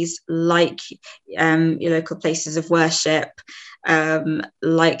libraries, like your local places of worship,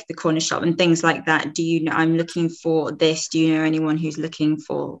 like the corner shop and things like that. Do you know, I'm looking for this, do you know anyone who's looking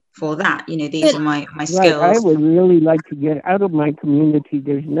for that? These are my skills. I would really like to get out of my community.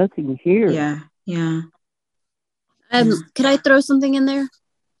 There's nothing here. Could I throw something in there?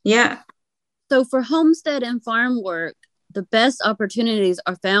 Yeah. So for homestead and farm work, the best opportunities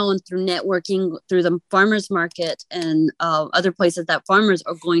are found through networking, through the farmers market and other places that farmers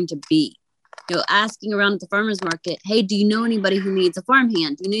are going to be. Asking around at the farmers market, hey, do you know anybody who needs a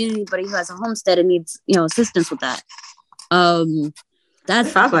farmhand? Do you know anybody who has a homestead and needs, assistance with that?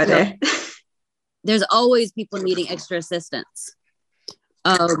 That's fab idea. there's always people needing extra assistance.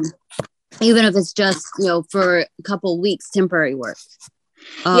 Even if it's just, for a couple of weeks, temporary work.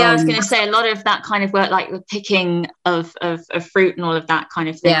 I was going to say a lot of that kind of work, like the picking of fruit and all of that kind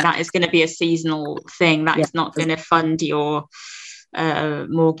of thing, that is going to be a seasonal thing. That is not going to fund your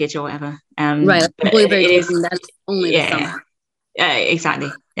mortgage or whatever. Right. Blueberry picking, that's only the summer.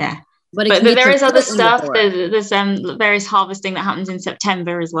 Exactly. Yeah. But there is other stuff. There's various harvesting that happens in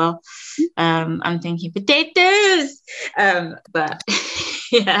September as well. I'm thinking potatoes. But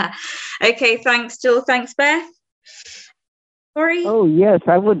yeah. Okay. Thanks, Jill. Thanks, Beth. Sorry. Oh yes,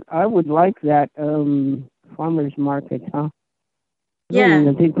 I would like that farmers market, huh? Yeah. I don't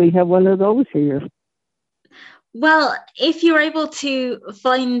even think we have one of those here. Well, if you're able to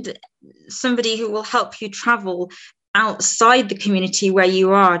find somebody who will help you travel outside the community where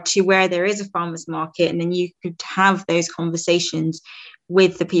you are to where there is a farmers market, and then you could have those conversations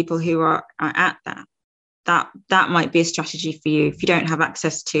with the people who are at that might be a strategy for you if you don't have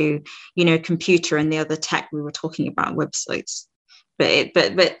access to, computer and the other tech we were talking about, websites. But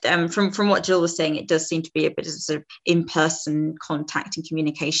from what Jill was saying, it does seem to be a bit of sort of in-person contact and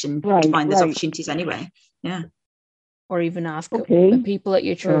communication to find those opportunities anyway. Yeah. Or even ask the people at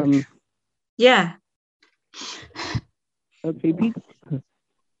your church. Yeah. Okay,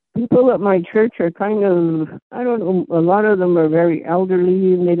 people at my church are kind of, I don't know, a lot of them are very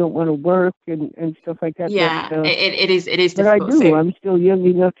elderly and they don't want to work and stuff like that. Yeah, but, it is but difficult. I do. So. I'm still young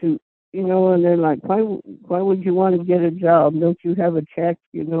enough to, and they're like, why would you want to get a job? Don't you have a check?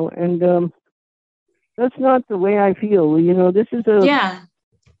 And that's not the way I feel. This is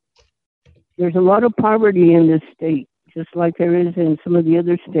there's a lot of poverty in this state, just like there is in some of the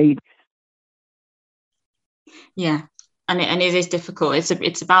other states. Yeah. And it is difficult.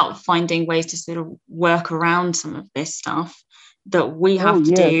 It's about finding ways to sort of work around some of this stuff that we have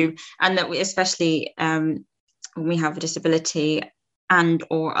to do, and that we, especially when we have a disability and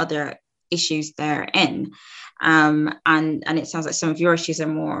or other issues therein. And it sounds like some of your issues are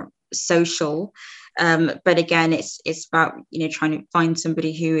more social, but again, it's about trying to find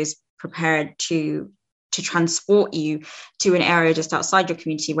somebody who is prepared to transport you to an area just outside your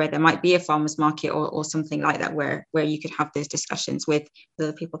community where there might be a farmers market or something like that, where you could have those discussions with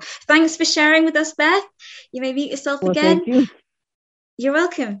other people. Thanks for sharing with us, Beth. You may mute yourself again. Thank you. You're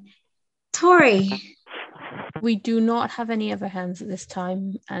welcome. Tori. We do not have any other hands at this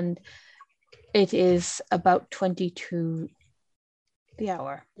time, and it is about 22 the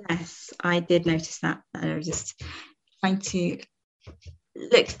hour. Yes, I did notice that. I was just trying to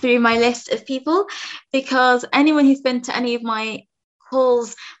look through my list of people, because anyone who's been to any of my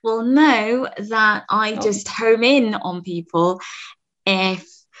calls will know that I just home in on people if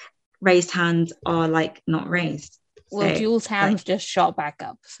raised hands are not raised. Well, Jules' hands just shot back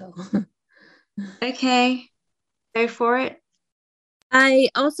up, so okay, go for it. I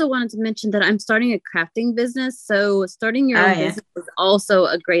also wanted to mention that I'm starting a crafting business, so starting your own business is also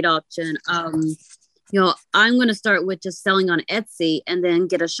a great option. I'm going to start with just selling on Etsy and then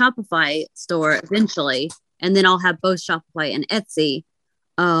get a Shopify store eventually. And then I'll have both Shopify and Etsy.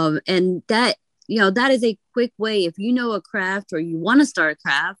 And that is a quick way. If you know a craft or you want to start a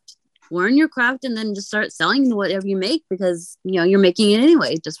craft, learn your craft and then just start selling whatever you make, because, you're making it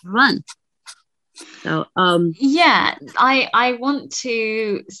anyway, just for fun. So, I want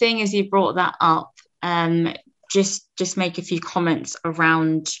to, seeing as you brought that up, just make a few comments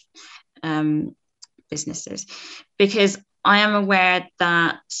around, businesses, because I am aware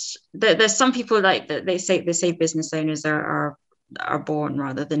that there's some people that they say business owners are born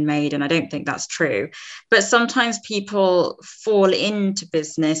rather than made, and I don't think that's true. But sometimes people fall into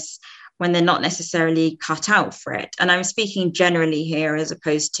business when they're not necessarily cut out for it, and I'm speaking generally here as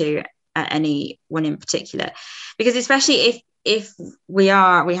opposed to anyone in particular, because especially if we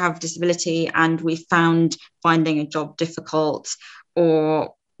have disability and we found finding a job difficult,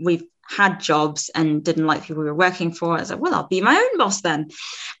 or we've had jobs and didn't like people we were working for, I was like, well, I'll be my own boss then.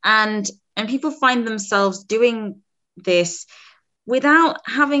 And people find themselves doing this without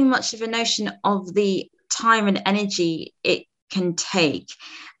having much of a notion of the time and energy it can take.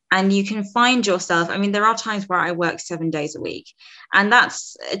 And you can find yourself, there are times where I work 7 days a week, and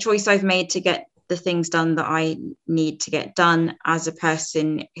that's a choice I've made to get the things done that I need to get done as a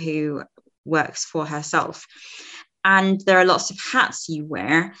person who works for herself. And there are lots of hats you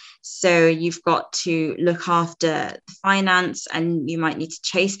wear. So you've got to look after the finance, and you might need to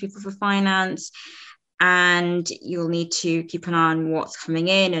chase people for finance. And you'll need to keep an eye on what's coming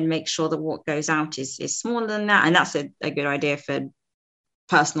in and make sure that what goes out is smaller than that. And that's a good idea for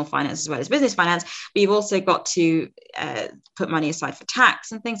personal finance as well as business finance, but you've also got to put money aside for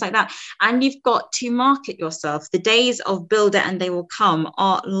tax and things like that. And you've got to market yourself. The days of build it and they will come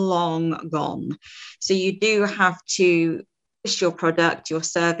are long gone. So you do have to push your product, your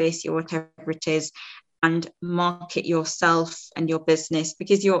service, your whatever it is, and market yourself and your business,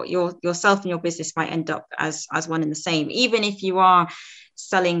 because yourself and your business might end up as one and the same. Even if you are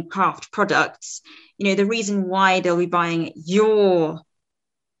selling craft products, you know, the reason why they'll be buying your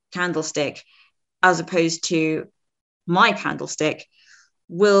candlestick as opposed to my candlestick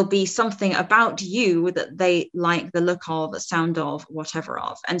will be something about you that they like the look of, the sound of, whatever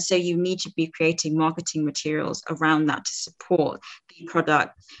of. And so you need to be creating marketing materials around that to support the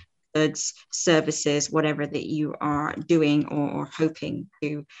product, goods, services, whatever that you are doing or hoping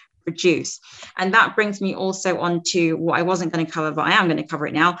to produce. And that brings me also on to what I wasn't going to cover, but I am going to cover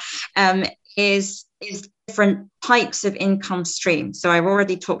it now, is different types of income streams. So I've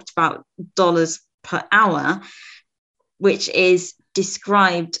already talked about dollars per hour, which is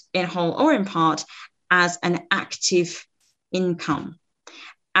described in whole or in part as an active income.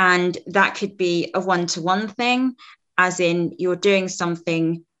 And that could be a one-to-one thing, as in you're doing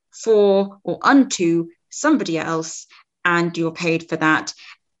something for or unto somebody else and you're paid for that.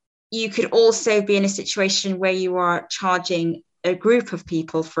 You could also be in a situation where you are charging a group of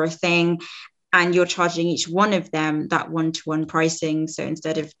people for a thing and you're charging each one of them that one-to-one pricing. So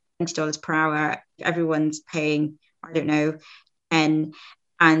instead of $20 per hour, everyone's paying, I don't know, 10,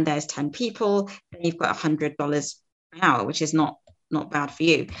 and there's 10 people, then you've got $100 an hour, which is not bad for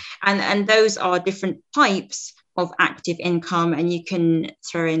you. And those are different types of active income, and you can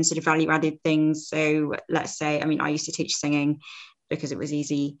throw in sort of value-added things. So let's say, I mean, I used to teach singing because it was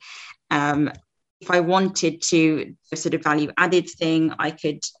easy. If I wanted to a sort of value-added thing, I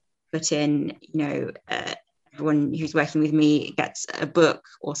could put in, you know, everyone who's working with me gets a book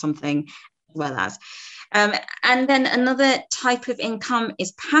or something, as well as. And then another type of income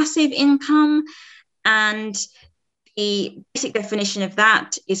is passive income. And the basic definition of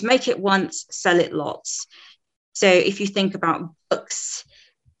that is make it once, sell it lots. So if you think about books,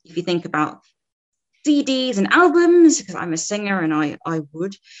 if you think about CDs and albums, because I'm a singer and I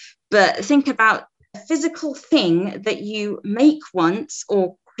would, but think about a physical thing that you make once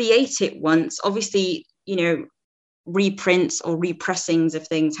or create it once. Obviously, you know, reprints or repressings of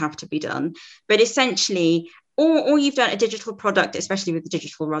things have to be done, but essentially, or you've done a digital product, especially with the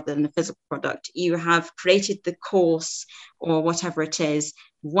digital rather than a physical product, you have created the course or whatever it is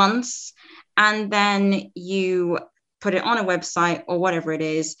once, and then you put it on a website or whatever it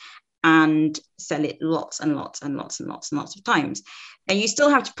is and sell it lots and lots and lots and lots and lots of times. And you still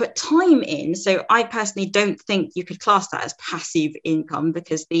have to put time in. So I personally don't think you could class that as passive income,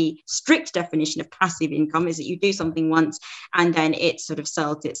 because the strict definition of passive income is that you do something once and then it sort of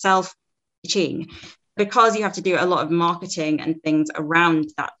sells itself. Because you have to do a lot of marketing and things around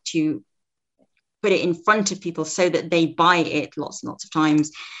that to put it in front of people so that they buy it lots and lots of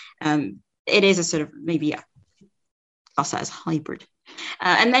times. It is a sort of maybe class that as hybrid.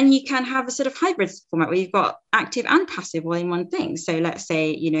 And then you can have a sort of hybrid format where you've got active and passive all in one thing. So let's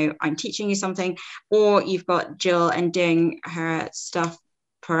say, you know, I'm teaching you something, or you've got Jill and doing her stuff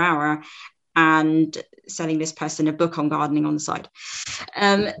per hour and selling this person a book on gardening on the side.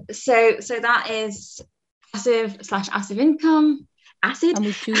 So that is passive / active income. Acid. And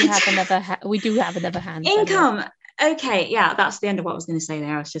we do have another hand. Income. Okay, yeah, that's the end of what I was going to say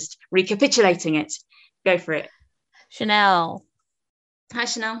there. I was just recapitulating it. Go for it. Chanel. Hi,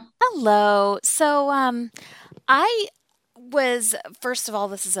 Chanel. Hello. So I was, first of all,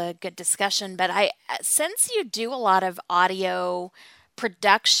 this is a good discussion, but since you do a lot of audio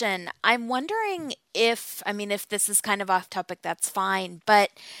production, I'm wondering if this is kind of off topic, that's fine,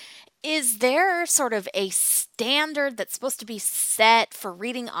 but is there sort of a standard that's supposed to be set for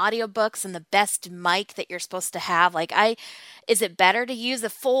reading audiobooks and the best mic that you're supposed to have? Like, is it better to use a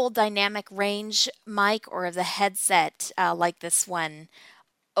full dynamic range mic or the headset like this one?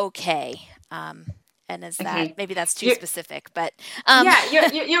 Okay. And is that, maybe that's too specific, but yeah,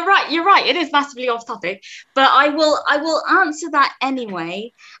 you're right. It is massively off topic, but I will answer that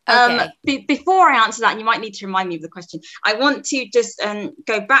anyway. Okay. Before I answer that, and you might need to remind me of the question, I want to just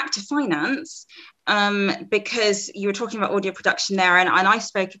go back to finance, because you were talking about audio production there, and I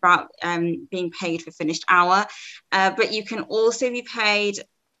spoke about being paid for finished hour, but you can also be paid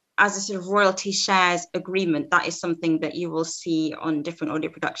as a sort of royalty shares agreement. That is something that you will see on different audio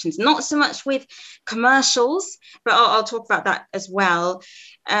productions, not so much with commercials, but I'll talk about that as well.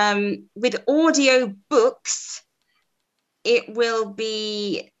 With audio books, it will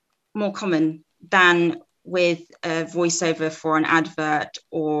be more common than with a voiceover for an advert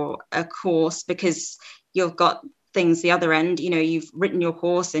or a course, because you've got things the other end. You've written your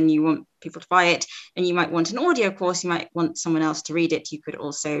course and you want people to buy it, and you might want an audio course, you might want someone else to read it. You could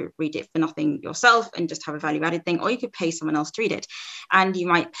also read it for nothing yourself and just have a value added thing, or you could pay someone else to read it, and you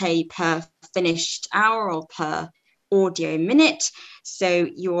might pay per finished hour or per audio minute. So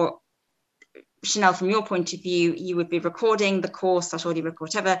Chanel, from your point of view, you would be recording the course, that audio record,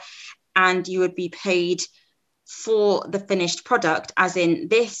 whatever, and you would be paid for the finished product, as in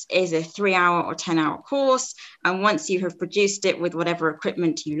this is a 3-hour or 10-hour course, and once you have produced it with whatever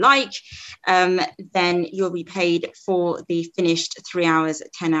equipment you like, then you'll be paid for the finished 3 hours,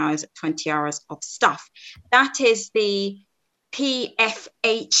 10 hours, 20 hours of stuff. That is the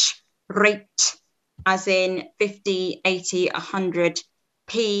PFH rate, as in 50, 80, 100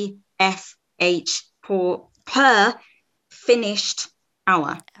 PFH per finished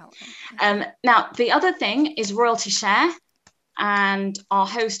hour. Now, the other thing is royalty share, and our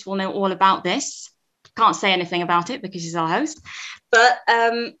host will know all about this. Can't say anything about it because she's our host. But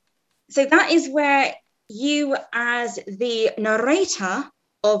so that is where you, as the narrator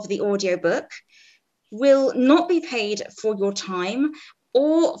of the audiobook, will not be paid for your time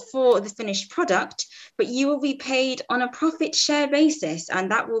or for the finished product, but you will be paid on a profit share basis,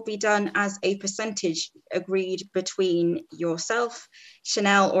 and that will be done as a percentage agreed between yourself,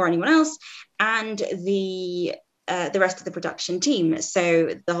 Chanel, or anyone else, and the rest of the production team. So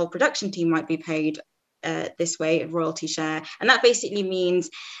the whole production team might be paid this way, royalty share, and that basically means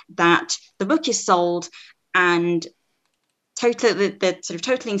that the book is sold, and the sort of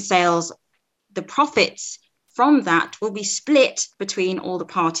totaling sales, the profits from that will be split between all the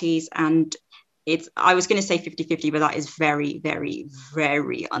parties. And I was going to say 50-50, but that is very, very,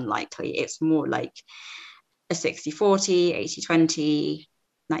 very unlikely. It's more like a 60-40, 80-20,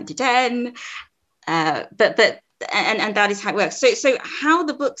 90-10. But that is how it works. So how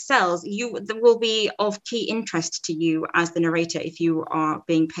the book sells, will be of key interest to you as the narrator if you are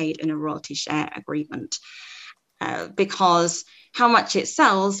being paid in a royalty share agreement. Because how much it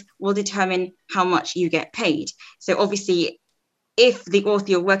sells will determine how much you get paid. So obviously, if the author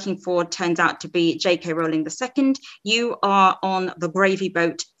you're working for turns out to be J.K. Rowling II, you are on the gravy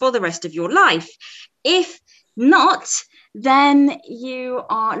boat for the rest of your life. If not, then you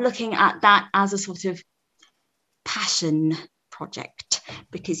are looking at that as a sort of passion project,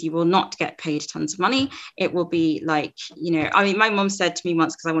 because you will not get paid tons of money. It will be like, my mom said to me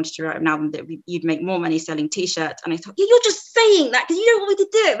once, because I wanted to write an album, that you'd make more money selling t-shirts, and I thought, you're just saying that because you don't want me to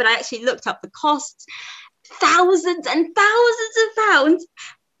do it. But I actually looked up the costs, thousands and thousands of pounds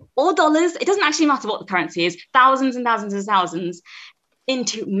or dollars, it doesn't actually matter what the currency is, thousands and thousands and thousands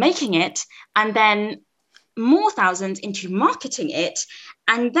into making it, and then more thousands into marketing it.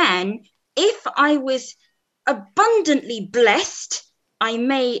 And then if I was abundantly blessed, I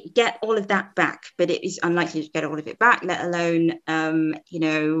may get all of that back, but it is unlikely to get all of it back, let alone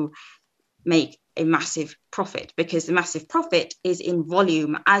make a massive profit, because the massive profit is in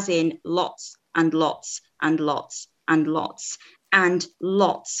volume, as in lots and lots and lots and lots and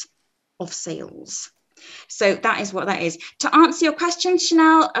lots of sales. So that is what that is. To answer your question,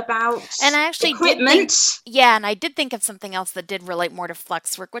 Chanel, about and I actually equipment. And I did think of something else that did relate more to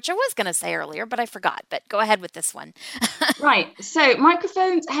Fluxwork, which I was going to say earlier, but I forgot. But go ahead with this one. Right. So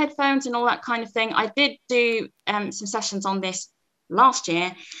microphones, headphones, and all that kind of thing. I did do some sessions on this last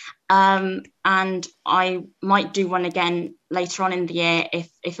year, and I might do one again later on in the year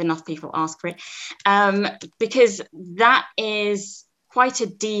if enough people ask for it, because that is quite a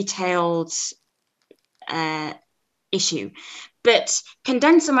detailed issue. But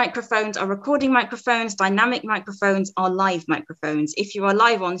condenser microphones are recording microphones, dynamic microphones are live microphones. If you are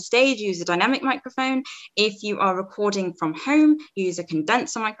live on stage, use a dynamic microphone. If you are recording from home, use a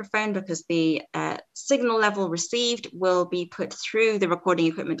condenser microphone, because the signal level received will be put through the recording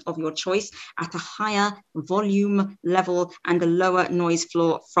equipment of your choice at a higher volume level and a lower noise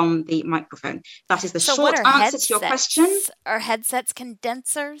floor from the microphone. That is the short answer to your question. Are headsets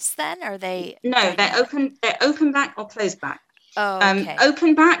condensers then? Are they? No, they're open back or closed back. Oh, okay.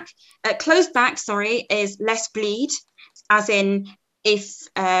 Open back, closed back, is less bleed, as in if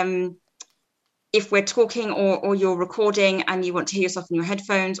we're talking or you're recording and you want to hear yourself in your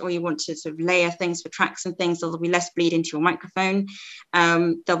headphones, or you want to sort of layer things for tracks and things, there'll be less bleed into your microphone.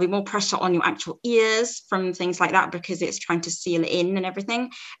 There'll be more pressure on your actual ears from things like that, because it's trying to seal in and everything.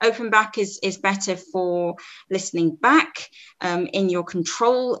 Open back is better for listening back in your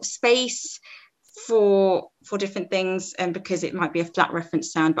control space, for different things, and because it might be a flat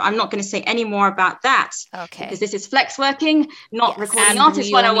reference sound, but I'm not going to say any more about that. Okay. Because this is flex working, not recording and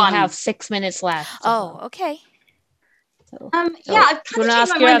artist we only 101. have 6 minutes left. Oh, okay. So, yeah, I've kind of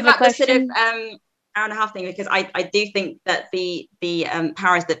changed my mind about the sort of hour and a half thing, because I do think that the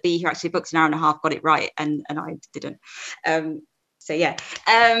powers that be who actually booked an hour and a half got it right, and I didn't. So yeah.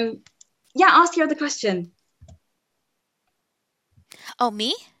 Ask your other question. Oh,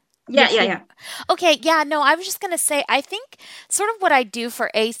 me? Yeah. Okay, yeah, no, I was just going to say, I think sort of what I do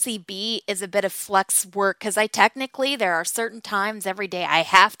for ACB is a bit of flex work, because there are certain times every day I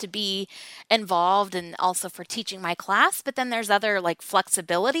have to be involved, and also for teaching my class, but then there's other like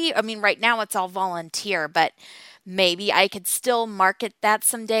flexibility. I mean, right now it's all volunteer, but maybe I could still market that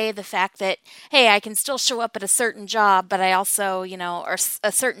someday, the fact that, hey, I can still show up at a certain job, but I also, or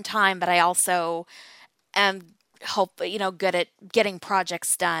a certain time, but I also am good at getting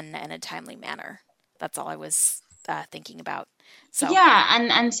projects done in a timely manner. That's all I was thinking about. So yeah,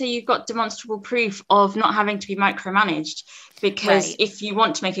 and so you've got demonstrable proof of not having to be micromanaged, because right. If you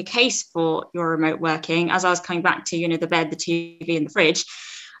want to make a case for your remote working, as I was coming back to, the bed, the TV, and the fridge,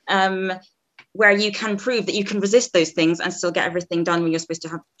 where you can prove that you can resist those things and still get everything done when you're supposed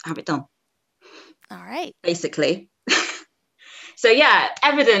to have it done. All right. Basically. So yeah,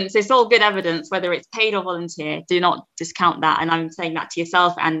 evidence, it's all good evidence, whether it's paid or volunteer. Do not discount that. And I'm saying that to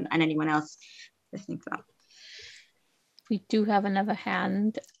yourself and anyone else listening to that. We do have another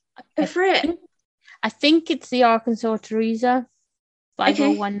hand. Go for it. I think it's the Arkansas Teresa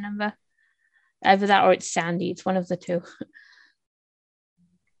 501 number. Either that or it's Sandy. It's one of the two.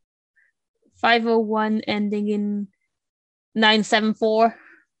 501 ending in 974.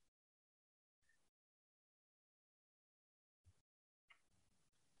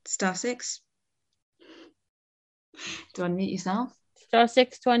 *6. Do you unmute yourself?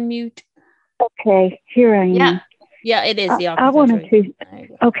 *6 to unmute. Okay, here I am. Yeah, it is the I wanted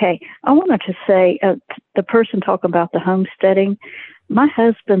to say, the person talking about the homesteading, my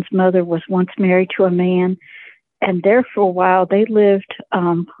husband's mother was once married to a man, and there for a while they lived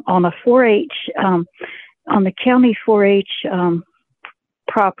on a 4-H, on the county 4-H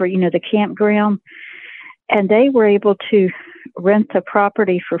property, the campground, and they were able to rent the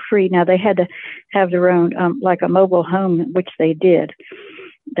property for free. Now they had to have their own, like a mobile home, which they did.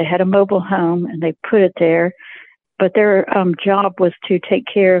 They had a mobile home and they put it there, but their job was to take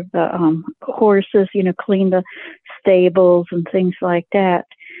care of the horses, clean the stables and things like that.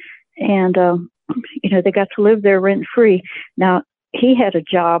 And, they got to live there rent free. Now he had a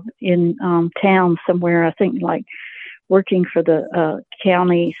job in town somewhere, I think like working for the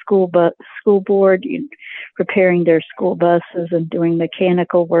county school board, preparing their school buses and doing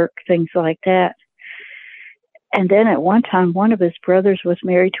mechanical work, things like that. And then at one time, one of his brothers was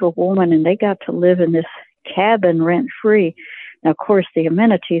married to a woman, and they got to live in this cabin rent free. Now, of course, there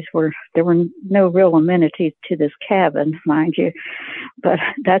were no real amenities to this cabin, mind you, but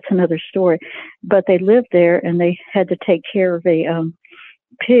that's another story. But they lived there, and they had to take care of a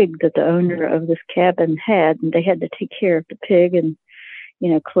pig that the owner of this cabin had, and they had to take care of the pig and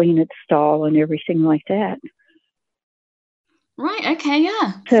clean its stall and everything like that. Right. Okay.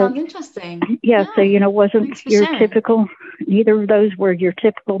 Yeah. Sounds interesting. Yeah. So wasn't your typical? Neither of those were your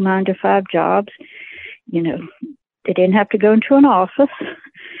typical 9-to-5 jobs. They didn't have to go into an office,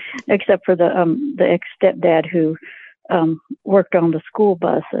 except for the ex-stepdad who worked on the school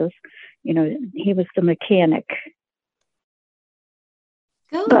buses. He was the mechanic.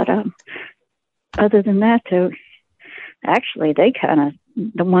 Cool. But other than that, though, actually, they kind of,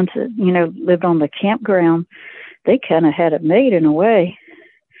 the ones that, lived on the campground, they kind of had it made in a way,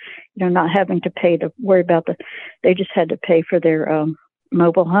 not having to worry about they just had to pay for their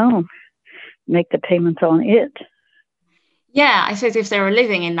mobile home, make the payments on it. Yeah, I suppose if they were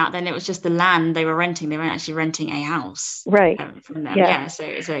living in that, then it was just the land they were renting. They weren't actually renting a house. Right. From them. Yeah. So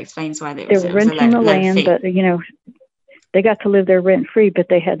it explains why they were renting the land, fee. But, they got to live there rent free, but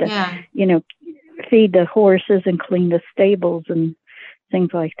they had to, feed the horses and clean the stables and things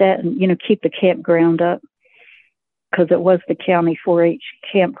like that, and keep the campground up, because it was the county 4-H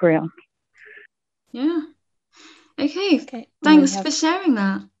campground. Yeah. Okay. Thanks for sharing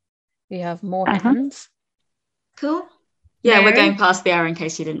that. We have more hands. Cool. Yeah, Mary? We're going past the hour in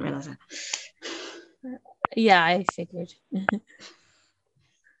case you didn't realize it. Yeah, I figured.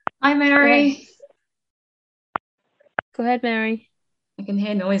 Hi, Mary. Go ahead, Mary. I can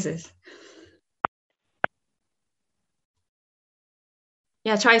hear noises.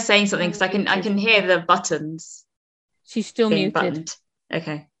 Yeah, try saying something, because I can hear the buttons. She's still muted. Buttoned.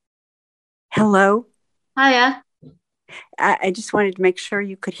 Okay. Hello. Hiya. I just wanted to make sure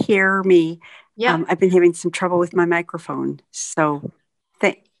you could hear me. Yeah. I've been having some trouble with my microphone. So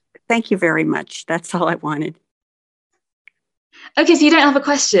thank you very much. That's all I wanted. Okay, so you don't have a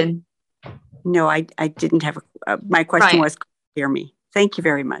question? No, I didn't have my question was, hear me. Thank you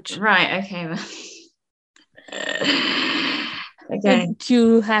very much. Right, okay. Okay.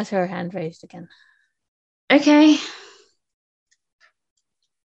 Ju has her hand raised again. Okay.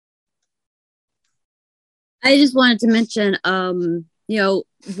 I just wanted to mention, when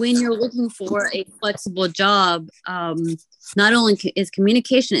you're looking for a flexible job, not only is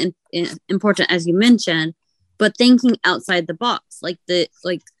communication important, as you mentioned, but thinking outside the box. Like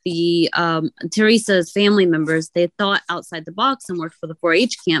Teresa's family members, they thought outside the box and worked for the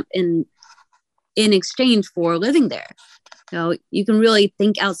 4-H camp in exchange for living there. You can really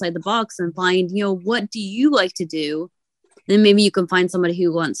think outside the box and find, what do you like to do? Then maybe you can find somebody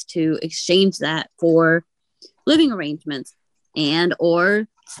who wants to exchange that for living arrangements or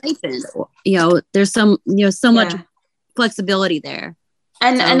stipend. There's so much flexibility there.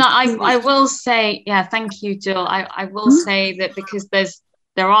 And I will say, thank you, Jill. I will say that because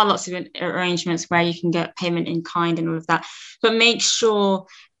there are lots of arrangements where you can get payment in kind and all of that, but make sure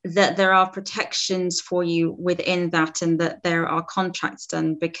that there are protections for you within that, and that there are contracts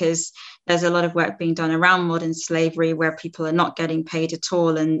done, because there's a lot of work being done around modern slavery where people are not getting paid at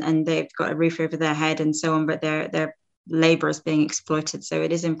all, and they've got a roof over their head and so on, but their labor is being exploited. So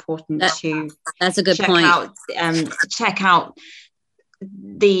it is important that's a good point. Check out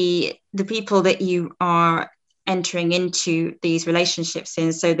the people that you are entering into these relationships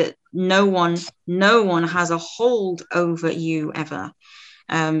in, so that no one has a hold over you ever.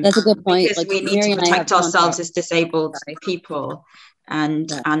 That's a good point. Because we need to protect ourselves as disabled people, and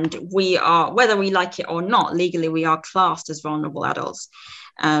we are, whether we like it or not, legally we are classed as vulnerable adults,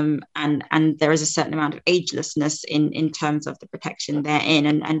 and there is a certain amount of agelessness in terms of the protection therein,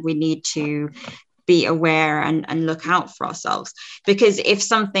 and we need to be aware and look out for ourselves, because if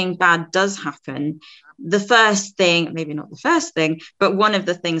something bad does happen, the first thing, maybe not the first thing, but one of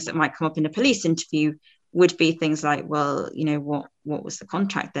the things that might come up in a police interview would be things like, well, what was the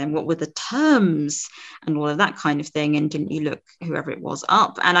contract then? What were the terms and all of that kind of thing? And didn't you look whoever it was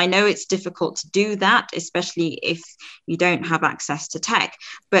up? And I know it's difficult to do that, especially if you don't have access to tech,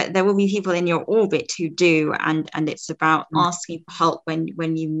 but there will be people in your orbit who do. And it's about asking for help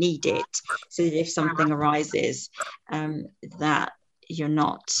when you need it, so that if something arises, that you're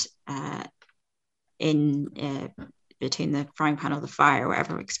not between the frying pan or the fire, or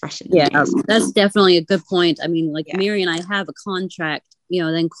whatever expression. That's definitely a good point. I mean, Mary and I have a contract,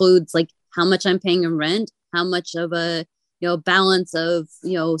 that includes how much I'm paying in rent, how much of a, balance of,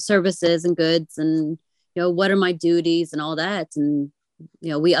 services and goods, and, what are my duties and all that. And,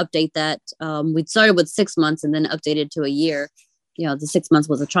 we update that. We started with 6 months and then updated to a year. The 6 months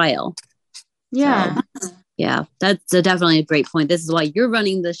was a trial. Yeah. So, that's definitely a great point. This is why you're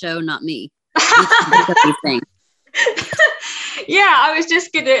running the show, not me. I was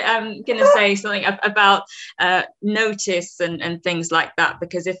just gonna say something about notice and things like that,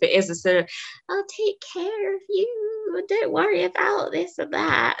 because if it is a sort of, I'll take care of you, don't worry about this or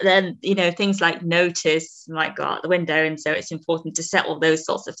that, then things like notice might go out the window. And so it's important to settle those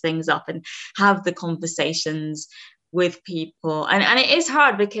sorts of things up and have the conversations with people. And it is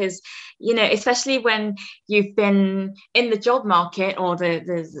hard because, especially when you've been in the job market or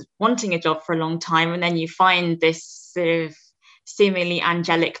the wanting a job for a long time, and then you find this sort of seemingly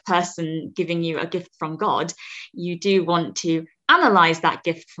angelic person giving you a gift from God, you do want to analyze that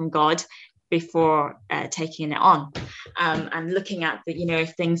gift from God before taking it on, and looking at the,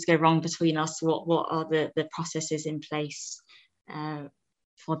 if things go wrong between us, what are the processes in place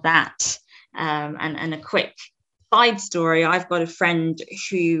for that. And a quick side story, I've got a friend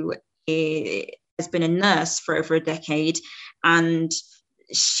who has been a nurse for over a decade, and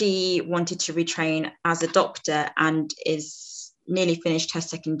she wanted to retrain as a doctor and is nearly finished her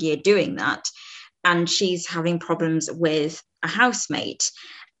second year doing that. And she's having problems with a housemate,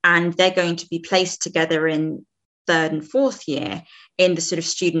 and they're going to be placed together in third and fourth year in the sort of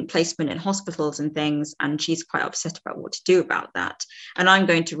student placement in hospitals and things, and she's quite upset about what to do about that. And I'm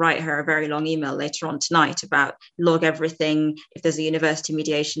going to write her a very long email later on tonight about log everything. If there's a university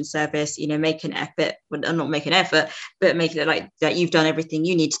mediation service, make an effort, well, not make an effort, but make it like that you've done everything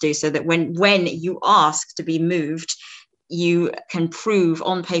you need to do, so that when you ask to be moved, you can prove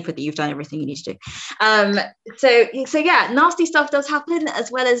on paper that you've done everything you need to do. So yeah, nasty stuff does happen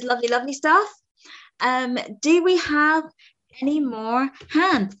as well as lovely stuff. Do we have any more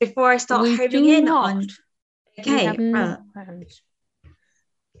hands before I start homing in on? Okay.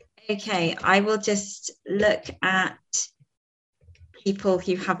 Okay, I will just look at people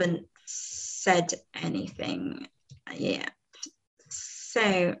who haven't said anything yet.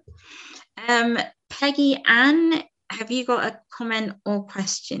 So, Peggy Ann, have you got a comment or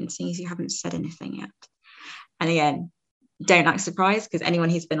question, seeing as you haven't said anything yet? And again, don't act surprised, because anyone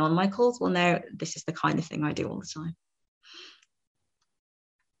who's been on my calls will know this is the kind of thing I do all the time.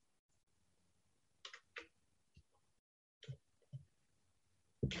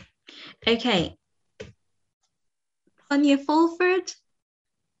 Okay. Tonya Fulford,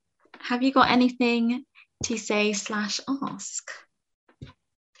 have you got anything to say / ask?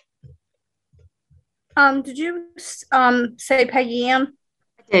 Did you say Peggy Ann?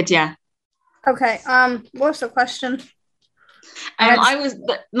 I did, yeah. Okay. What's the question?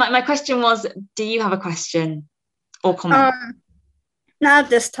 My question was, do you have a question or comment? Not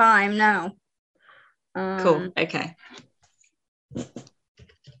this time, no. Cool. Okay.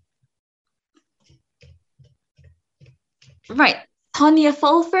 Right, Tonya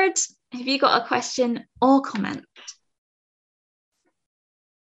Fulford, have you got a question or comment?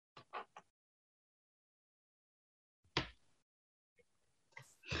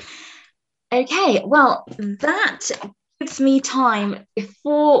 Okay, well, that gives me time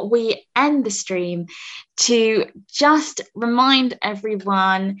before we end the stream to just remind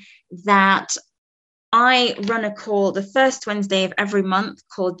everyone that I run a call the first Wednesday of every month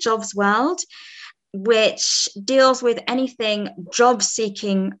called Jobs World, which deals with anything job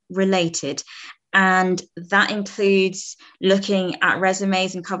seeking related. And that includes looking at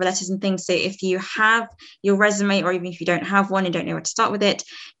resumes and cover letters and things. So if you have your resume, or even if you don't have one and don't know where to start with it,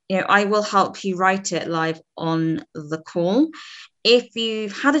 I will help you write it live on the call. If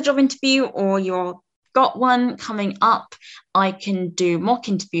you've had a job interview or you're got one coming up, I can do mock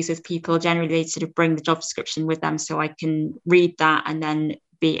interviews with people. Generally, they sort of bring the job description with them, so I can read that and then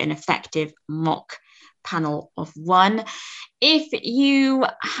be an effective mock panel of one. If you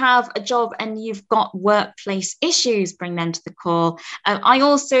have a job and you've got workplace issues, bring them to the call. I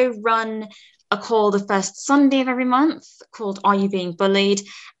also run a call the first Sunday of every month called Are You Being Bullied?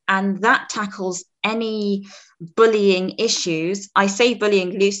 And that tackles any bullying issues. I say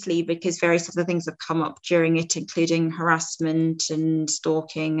bullying loosely because various other things have come up during it, including harassment and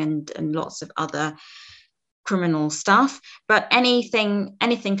stalking and lots of other criminal stuff. But anything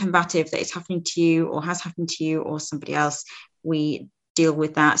combative that is happening to you or has happened to you or somebody else, we deal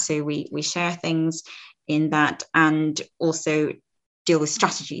with that. So we share things in that, and also deal with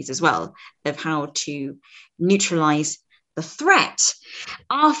strategies as well of how to neutralize the threat.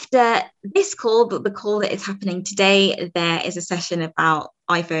 After this call, but the call that is happening today, there is a session about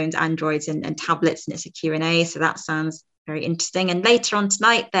iPhones, Androids and tablets, and it's a Q&A, so that sounds very interesting. And later on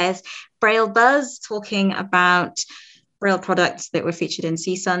tonight, there's Braille Buzz talking about Braille products that were featured in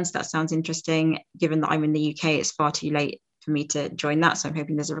CSUN. So that sounds interesting. Given that I'm in the UK, it's far too late for me to join that, so I'm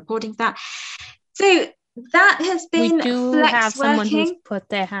hoping there's a recording of that. So that has been We do have someone who's put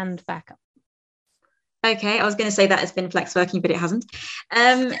their hand back up. Okay, I was going to say that has been flex working, but it hasn't.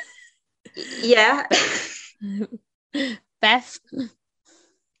 Yeah. Beth?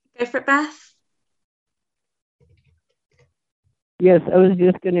 Go for it, Beth. Yes, I was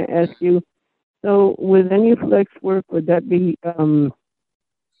just going to ask you, so with any flex work, would that be, if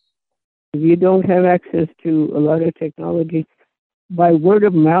you don't have access to a lot of technology, by word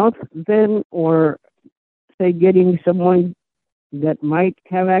of mouth then, or say getting someone that might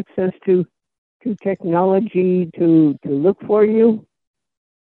have access to technology to look for you?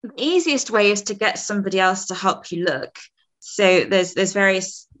 The easiest way is to get somebody else to help you look. So there's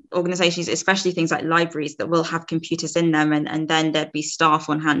various organizations, especially things like libraries, that will have computers in them, and then there'd be staff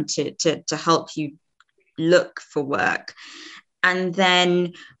on hand to help you look for work. And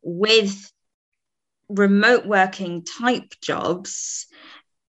then with remote working type jobs,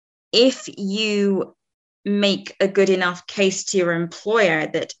 if you make a good enough case to your employer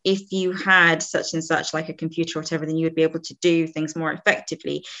that if you had such and such, like a computer or whatever, then you would be able to do things more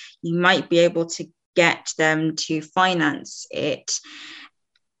effectively, you might be able to get them to finance it.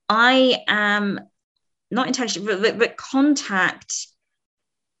 I am not entirely sure, but contact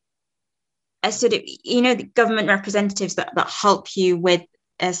a sort of, the government representatives that help you with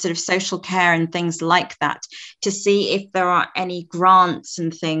sort of social care and things like that, to see if there are any grants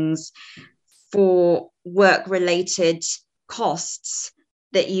and things for work-related costs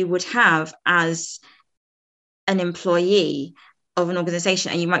that you would have as an employee of an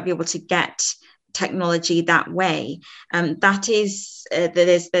organization, and you might be able to get technology that way. That is,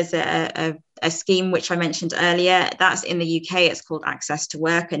 there's a scheme which I mentioned earlier. That's in the UK. It's called Access to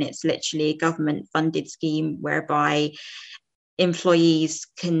Work, and it's literally a government-funded scheme whereby employees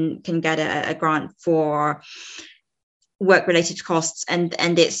can get a grant for work-related costs, and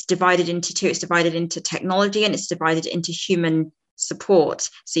it's divided into two. It's divided into technology and it's divided into human support.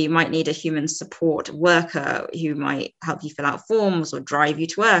 So you might need a human support worker who might help you fill out forms or drive you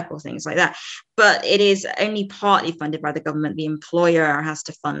to work or things like that. But it is only partly funded by the government. The employer has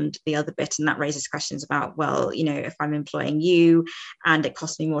to fund the other bit, and that raises questions about, well, you know, if I'm employing you and it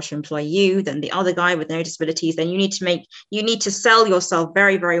costs me more to employ you than the other guy with no disabilities, then you need to sell yourself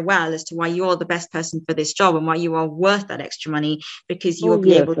very, very well as to why you're the best person for this job and why you are worth that extra money, because you'll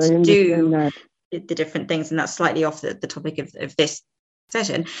be able to do the different things. And that's slightly off the topic of this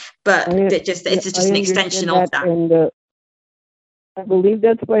session, but it's just an extension of that. And I believe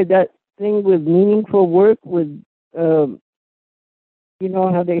that's why that thing with meaningful work with, you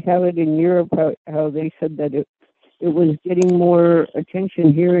know, how they have it in Europe, how they said that it was getting more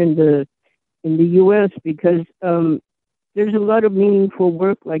attention here in the U.S. because there's a lot of meaningful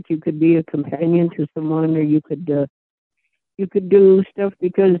work, like you could be a companion to someone, or you could do stuff,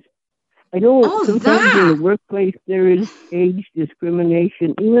 because I know sometimes in the workplace there is age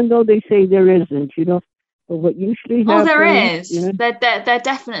discrimination, even though they say there isn't, you know. But what usually happens... there is. You know, there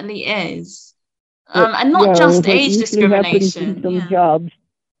definitely is. And not just age discrimination. Some jobs.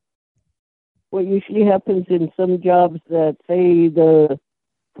 What usually happens in some jobs that, say, the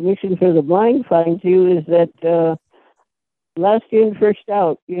Commission for the Blind finds you is that last in, first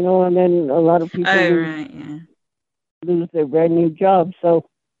out, you know, and then a lot of people lose their brand new jobs. So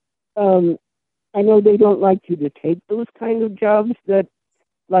I know they don't like you to take those kind of jobs that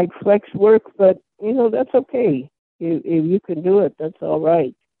like flex work, but you know, that's okay. If you can do it, that's all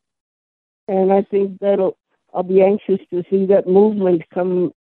right. And I think I'll be anxious to see that movement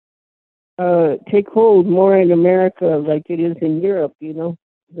come take hold more in America like it is in Europe, you know,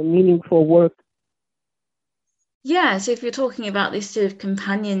 the meaningful work. Yeah, so if you're talking about this sort of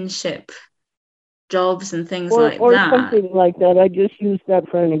companionship jobs and things like that. Or something like that. I just used that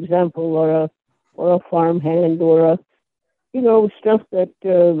for an example, or a farmhand, or you know, stuff that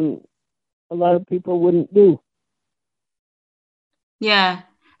a lot of people wouldn't do. Yeah,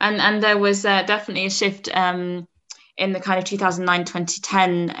 and there was definitely a shift in the kind of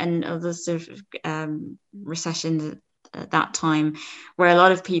 2009-2010 and other sort of recessions at that time, where a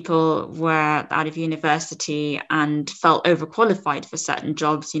lot of people were out of university and felt overqualified for certain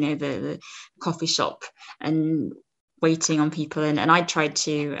jobs, you know, the coffee shop and waiting on people. And I tried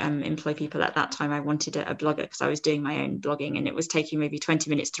to employ people at that time. I wanted a blogger because I was doing my own blogging, and it was taking maybe 20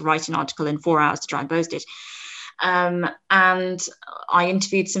 minutes to write an article and 4 hours to try and post it. And I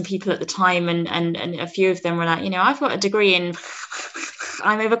interviewed some people at the time, and a few of them were like, you know, I've got a degree in,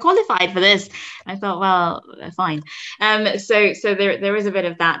 I'm overqualified for this. I thought, well, fine. So there is a bit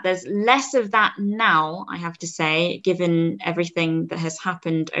of that. There's less of that now, I have to say, given everything that has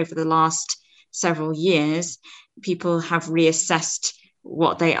happened over the last several years. People have reassessed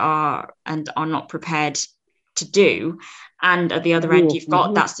what they are and are not prepared to do. And at the other end, you've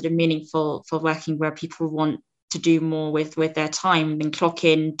got that sort of meaningful for working, where people want to do more with their time and clock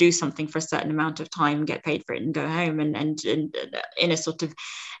in, do something for a certain amount of time, get paid for it and go home, and in a sort of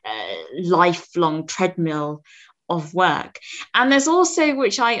lifelong treadmill of work. And there's also,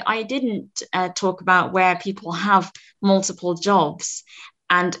 which I didn't talk about, where people have multiple jobs.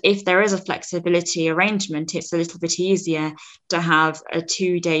 And if there is a flexibility arrangement, it's a little bit easier to have a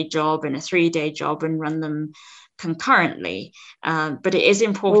 2-day job and a 3-day job and run them concurrently. But it is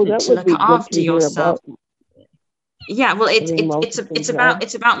important to look after yourself. Yeah, well,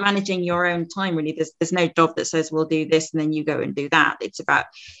 it's about managing your own time, really. There's no job that says we'll do this and then you go and do that. It's about,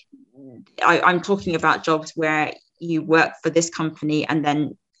 I'm talking about jobs where you work for this company and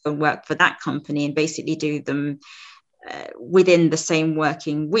then go and work for that company and basically do them within the same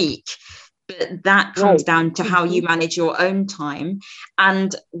working week. But that comes down to how you manage your own time.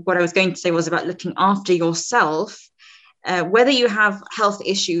 And what I was going to say was about looking after yourself. Whether you have health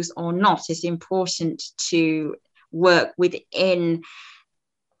issues or not, it's important to work within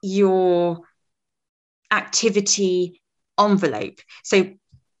your activity envelope. So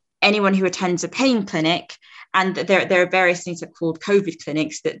anyone who attends a pain clinic, and there are various things that are called COVID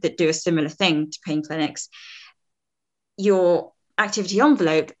clinics that do a similar thing to pain clinics, your activity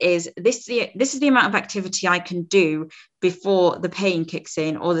envelope is this is the amount of activity I can do before the pain kicks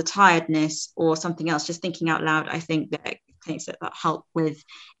in, or the tiredness, or something else. Just thinking out loud, I think that clinics that help with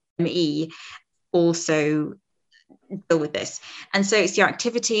ME also deal with this. And so it's your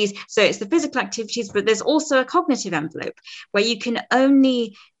activities, so it's the physical activities, but there's also a cognitive envelope where you can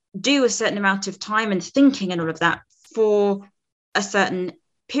only do a certain amount of time and thinking and all of that for a certain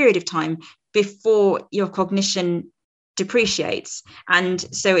period of time before your cognition depreciates. And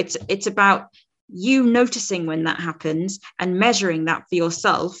so it's about you noticing when that happens and measuring that for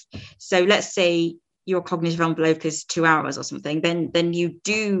yourself. So let's say your cognitive envelope is 2 hours or something, then you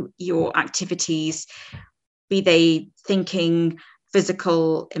do your activities, be they thinking,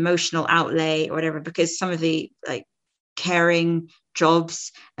 physical, emotional outlay or whatever, because some of the like caring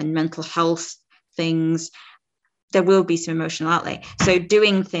jobs and mental health things, there will be some emotional outlay. So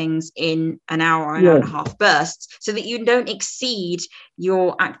doing things in an hour and a half bursts so that you don't exceed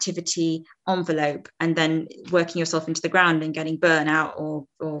your activity envelope and then working yourself into the ground and getting burnout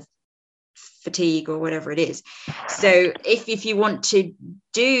or fatigue or whatever it is. So if you want to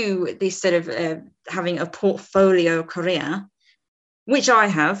do this sort of having a portfolio career, which I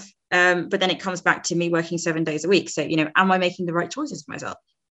have, but then it comes back to me working 7 days a week. So, am I making the right choices for myself?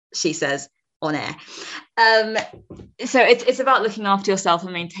 She says on air. So it's about looking after yourself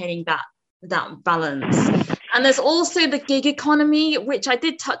and maintaining that balance. And there's also the gig economy, which I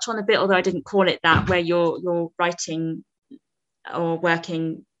did touch on a bit, although I didn't call it that, where you're writing or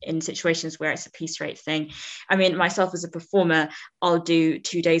working in situations where it's a piece rate thing. I mean, myself as a performer, I'll do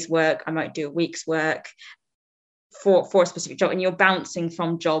 2 days work, I might do a week's work for a specific job, and you're bouncing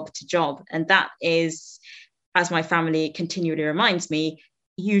from job to job. And that is, as my family continually reminds me,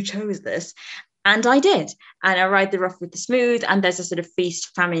 you chose this. And I did. And I ride the rough with the smooth. And there's a sort of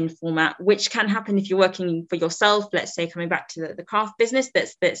feast famine format, which can happen if you're working for yourself. Let's say, coming back to the craft business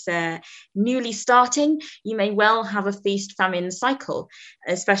that's newly starting, you may well have a feast famine cycle,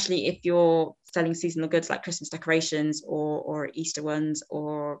 especially if you're selling seasonal goods like Christmas decorations or Easter ones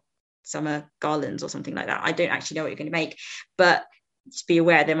or summer garlands or something like that. I don't actually know what you're going to make, but just be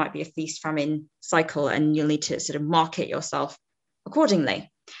aware there might be a feast famine cycle and you'll need to sort of market yourself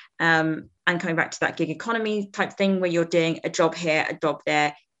accordingly. And coming back to that gig economy type thing where you're doing a job here, a job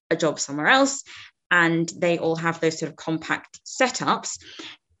there, a job somewhere else, and they all have those sort of compact setups,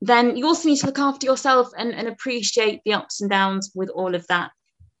 then you also need to look after yourself and appreciate the ups and downs with all of that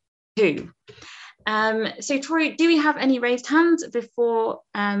too. So Tori, do we have any raised hands before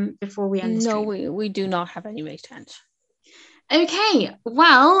we end the stream? No, we do not have any raised hands. Okay,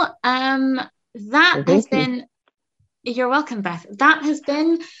 well, that has been, you're welcome, Beth. That has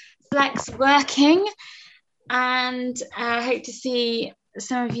been Flex Working, and I hope to see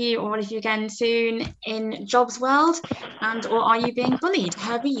some of you or all of you again soon in Jobs World, and or Are You Being Bullied?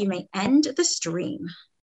 However you may end the stream.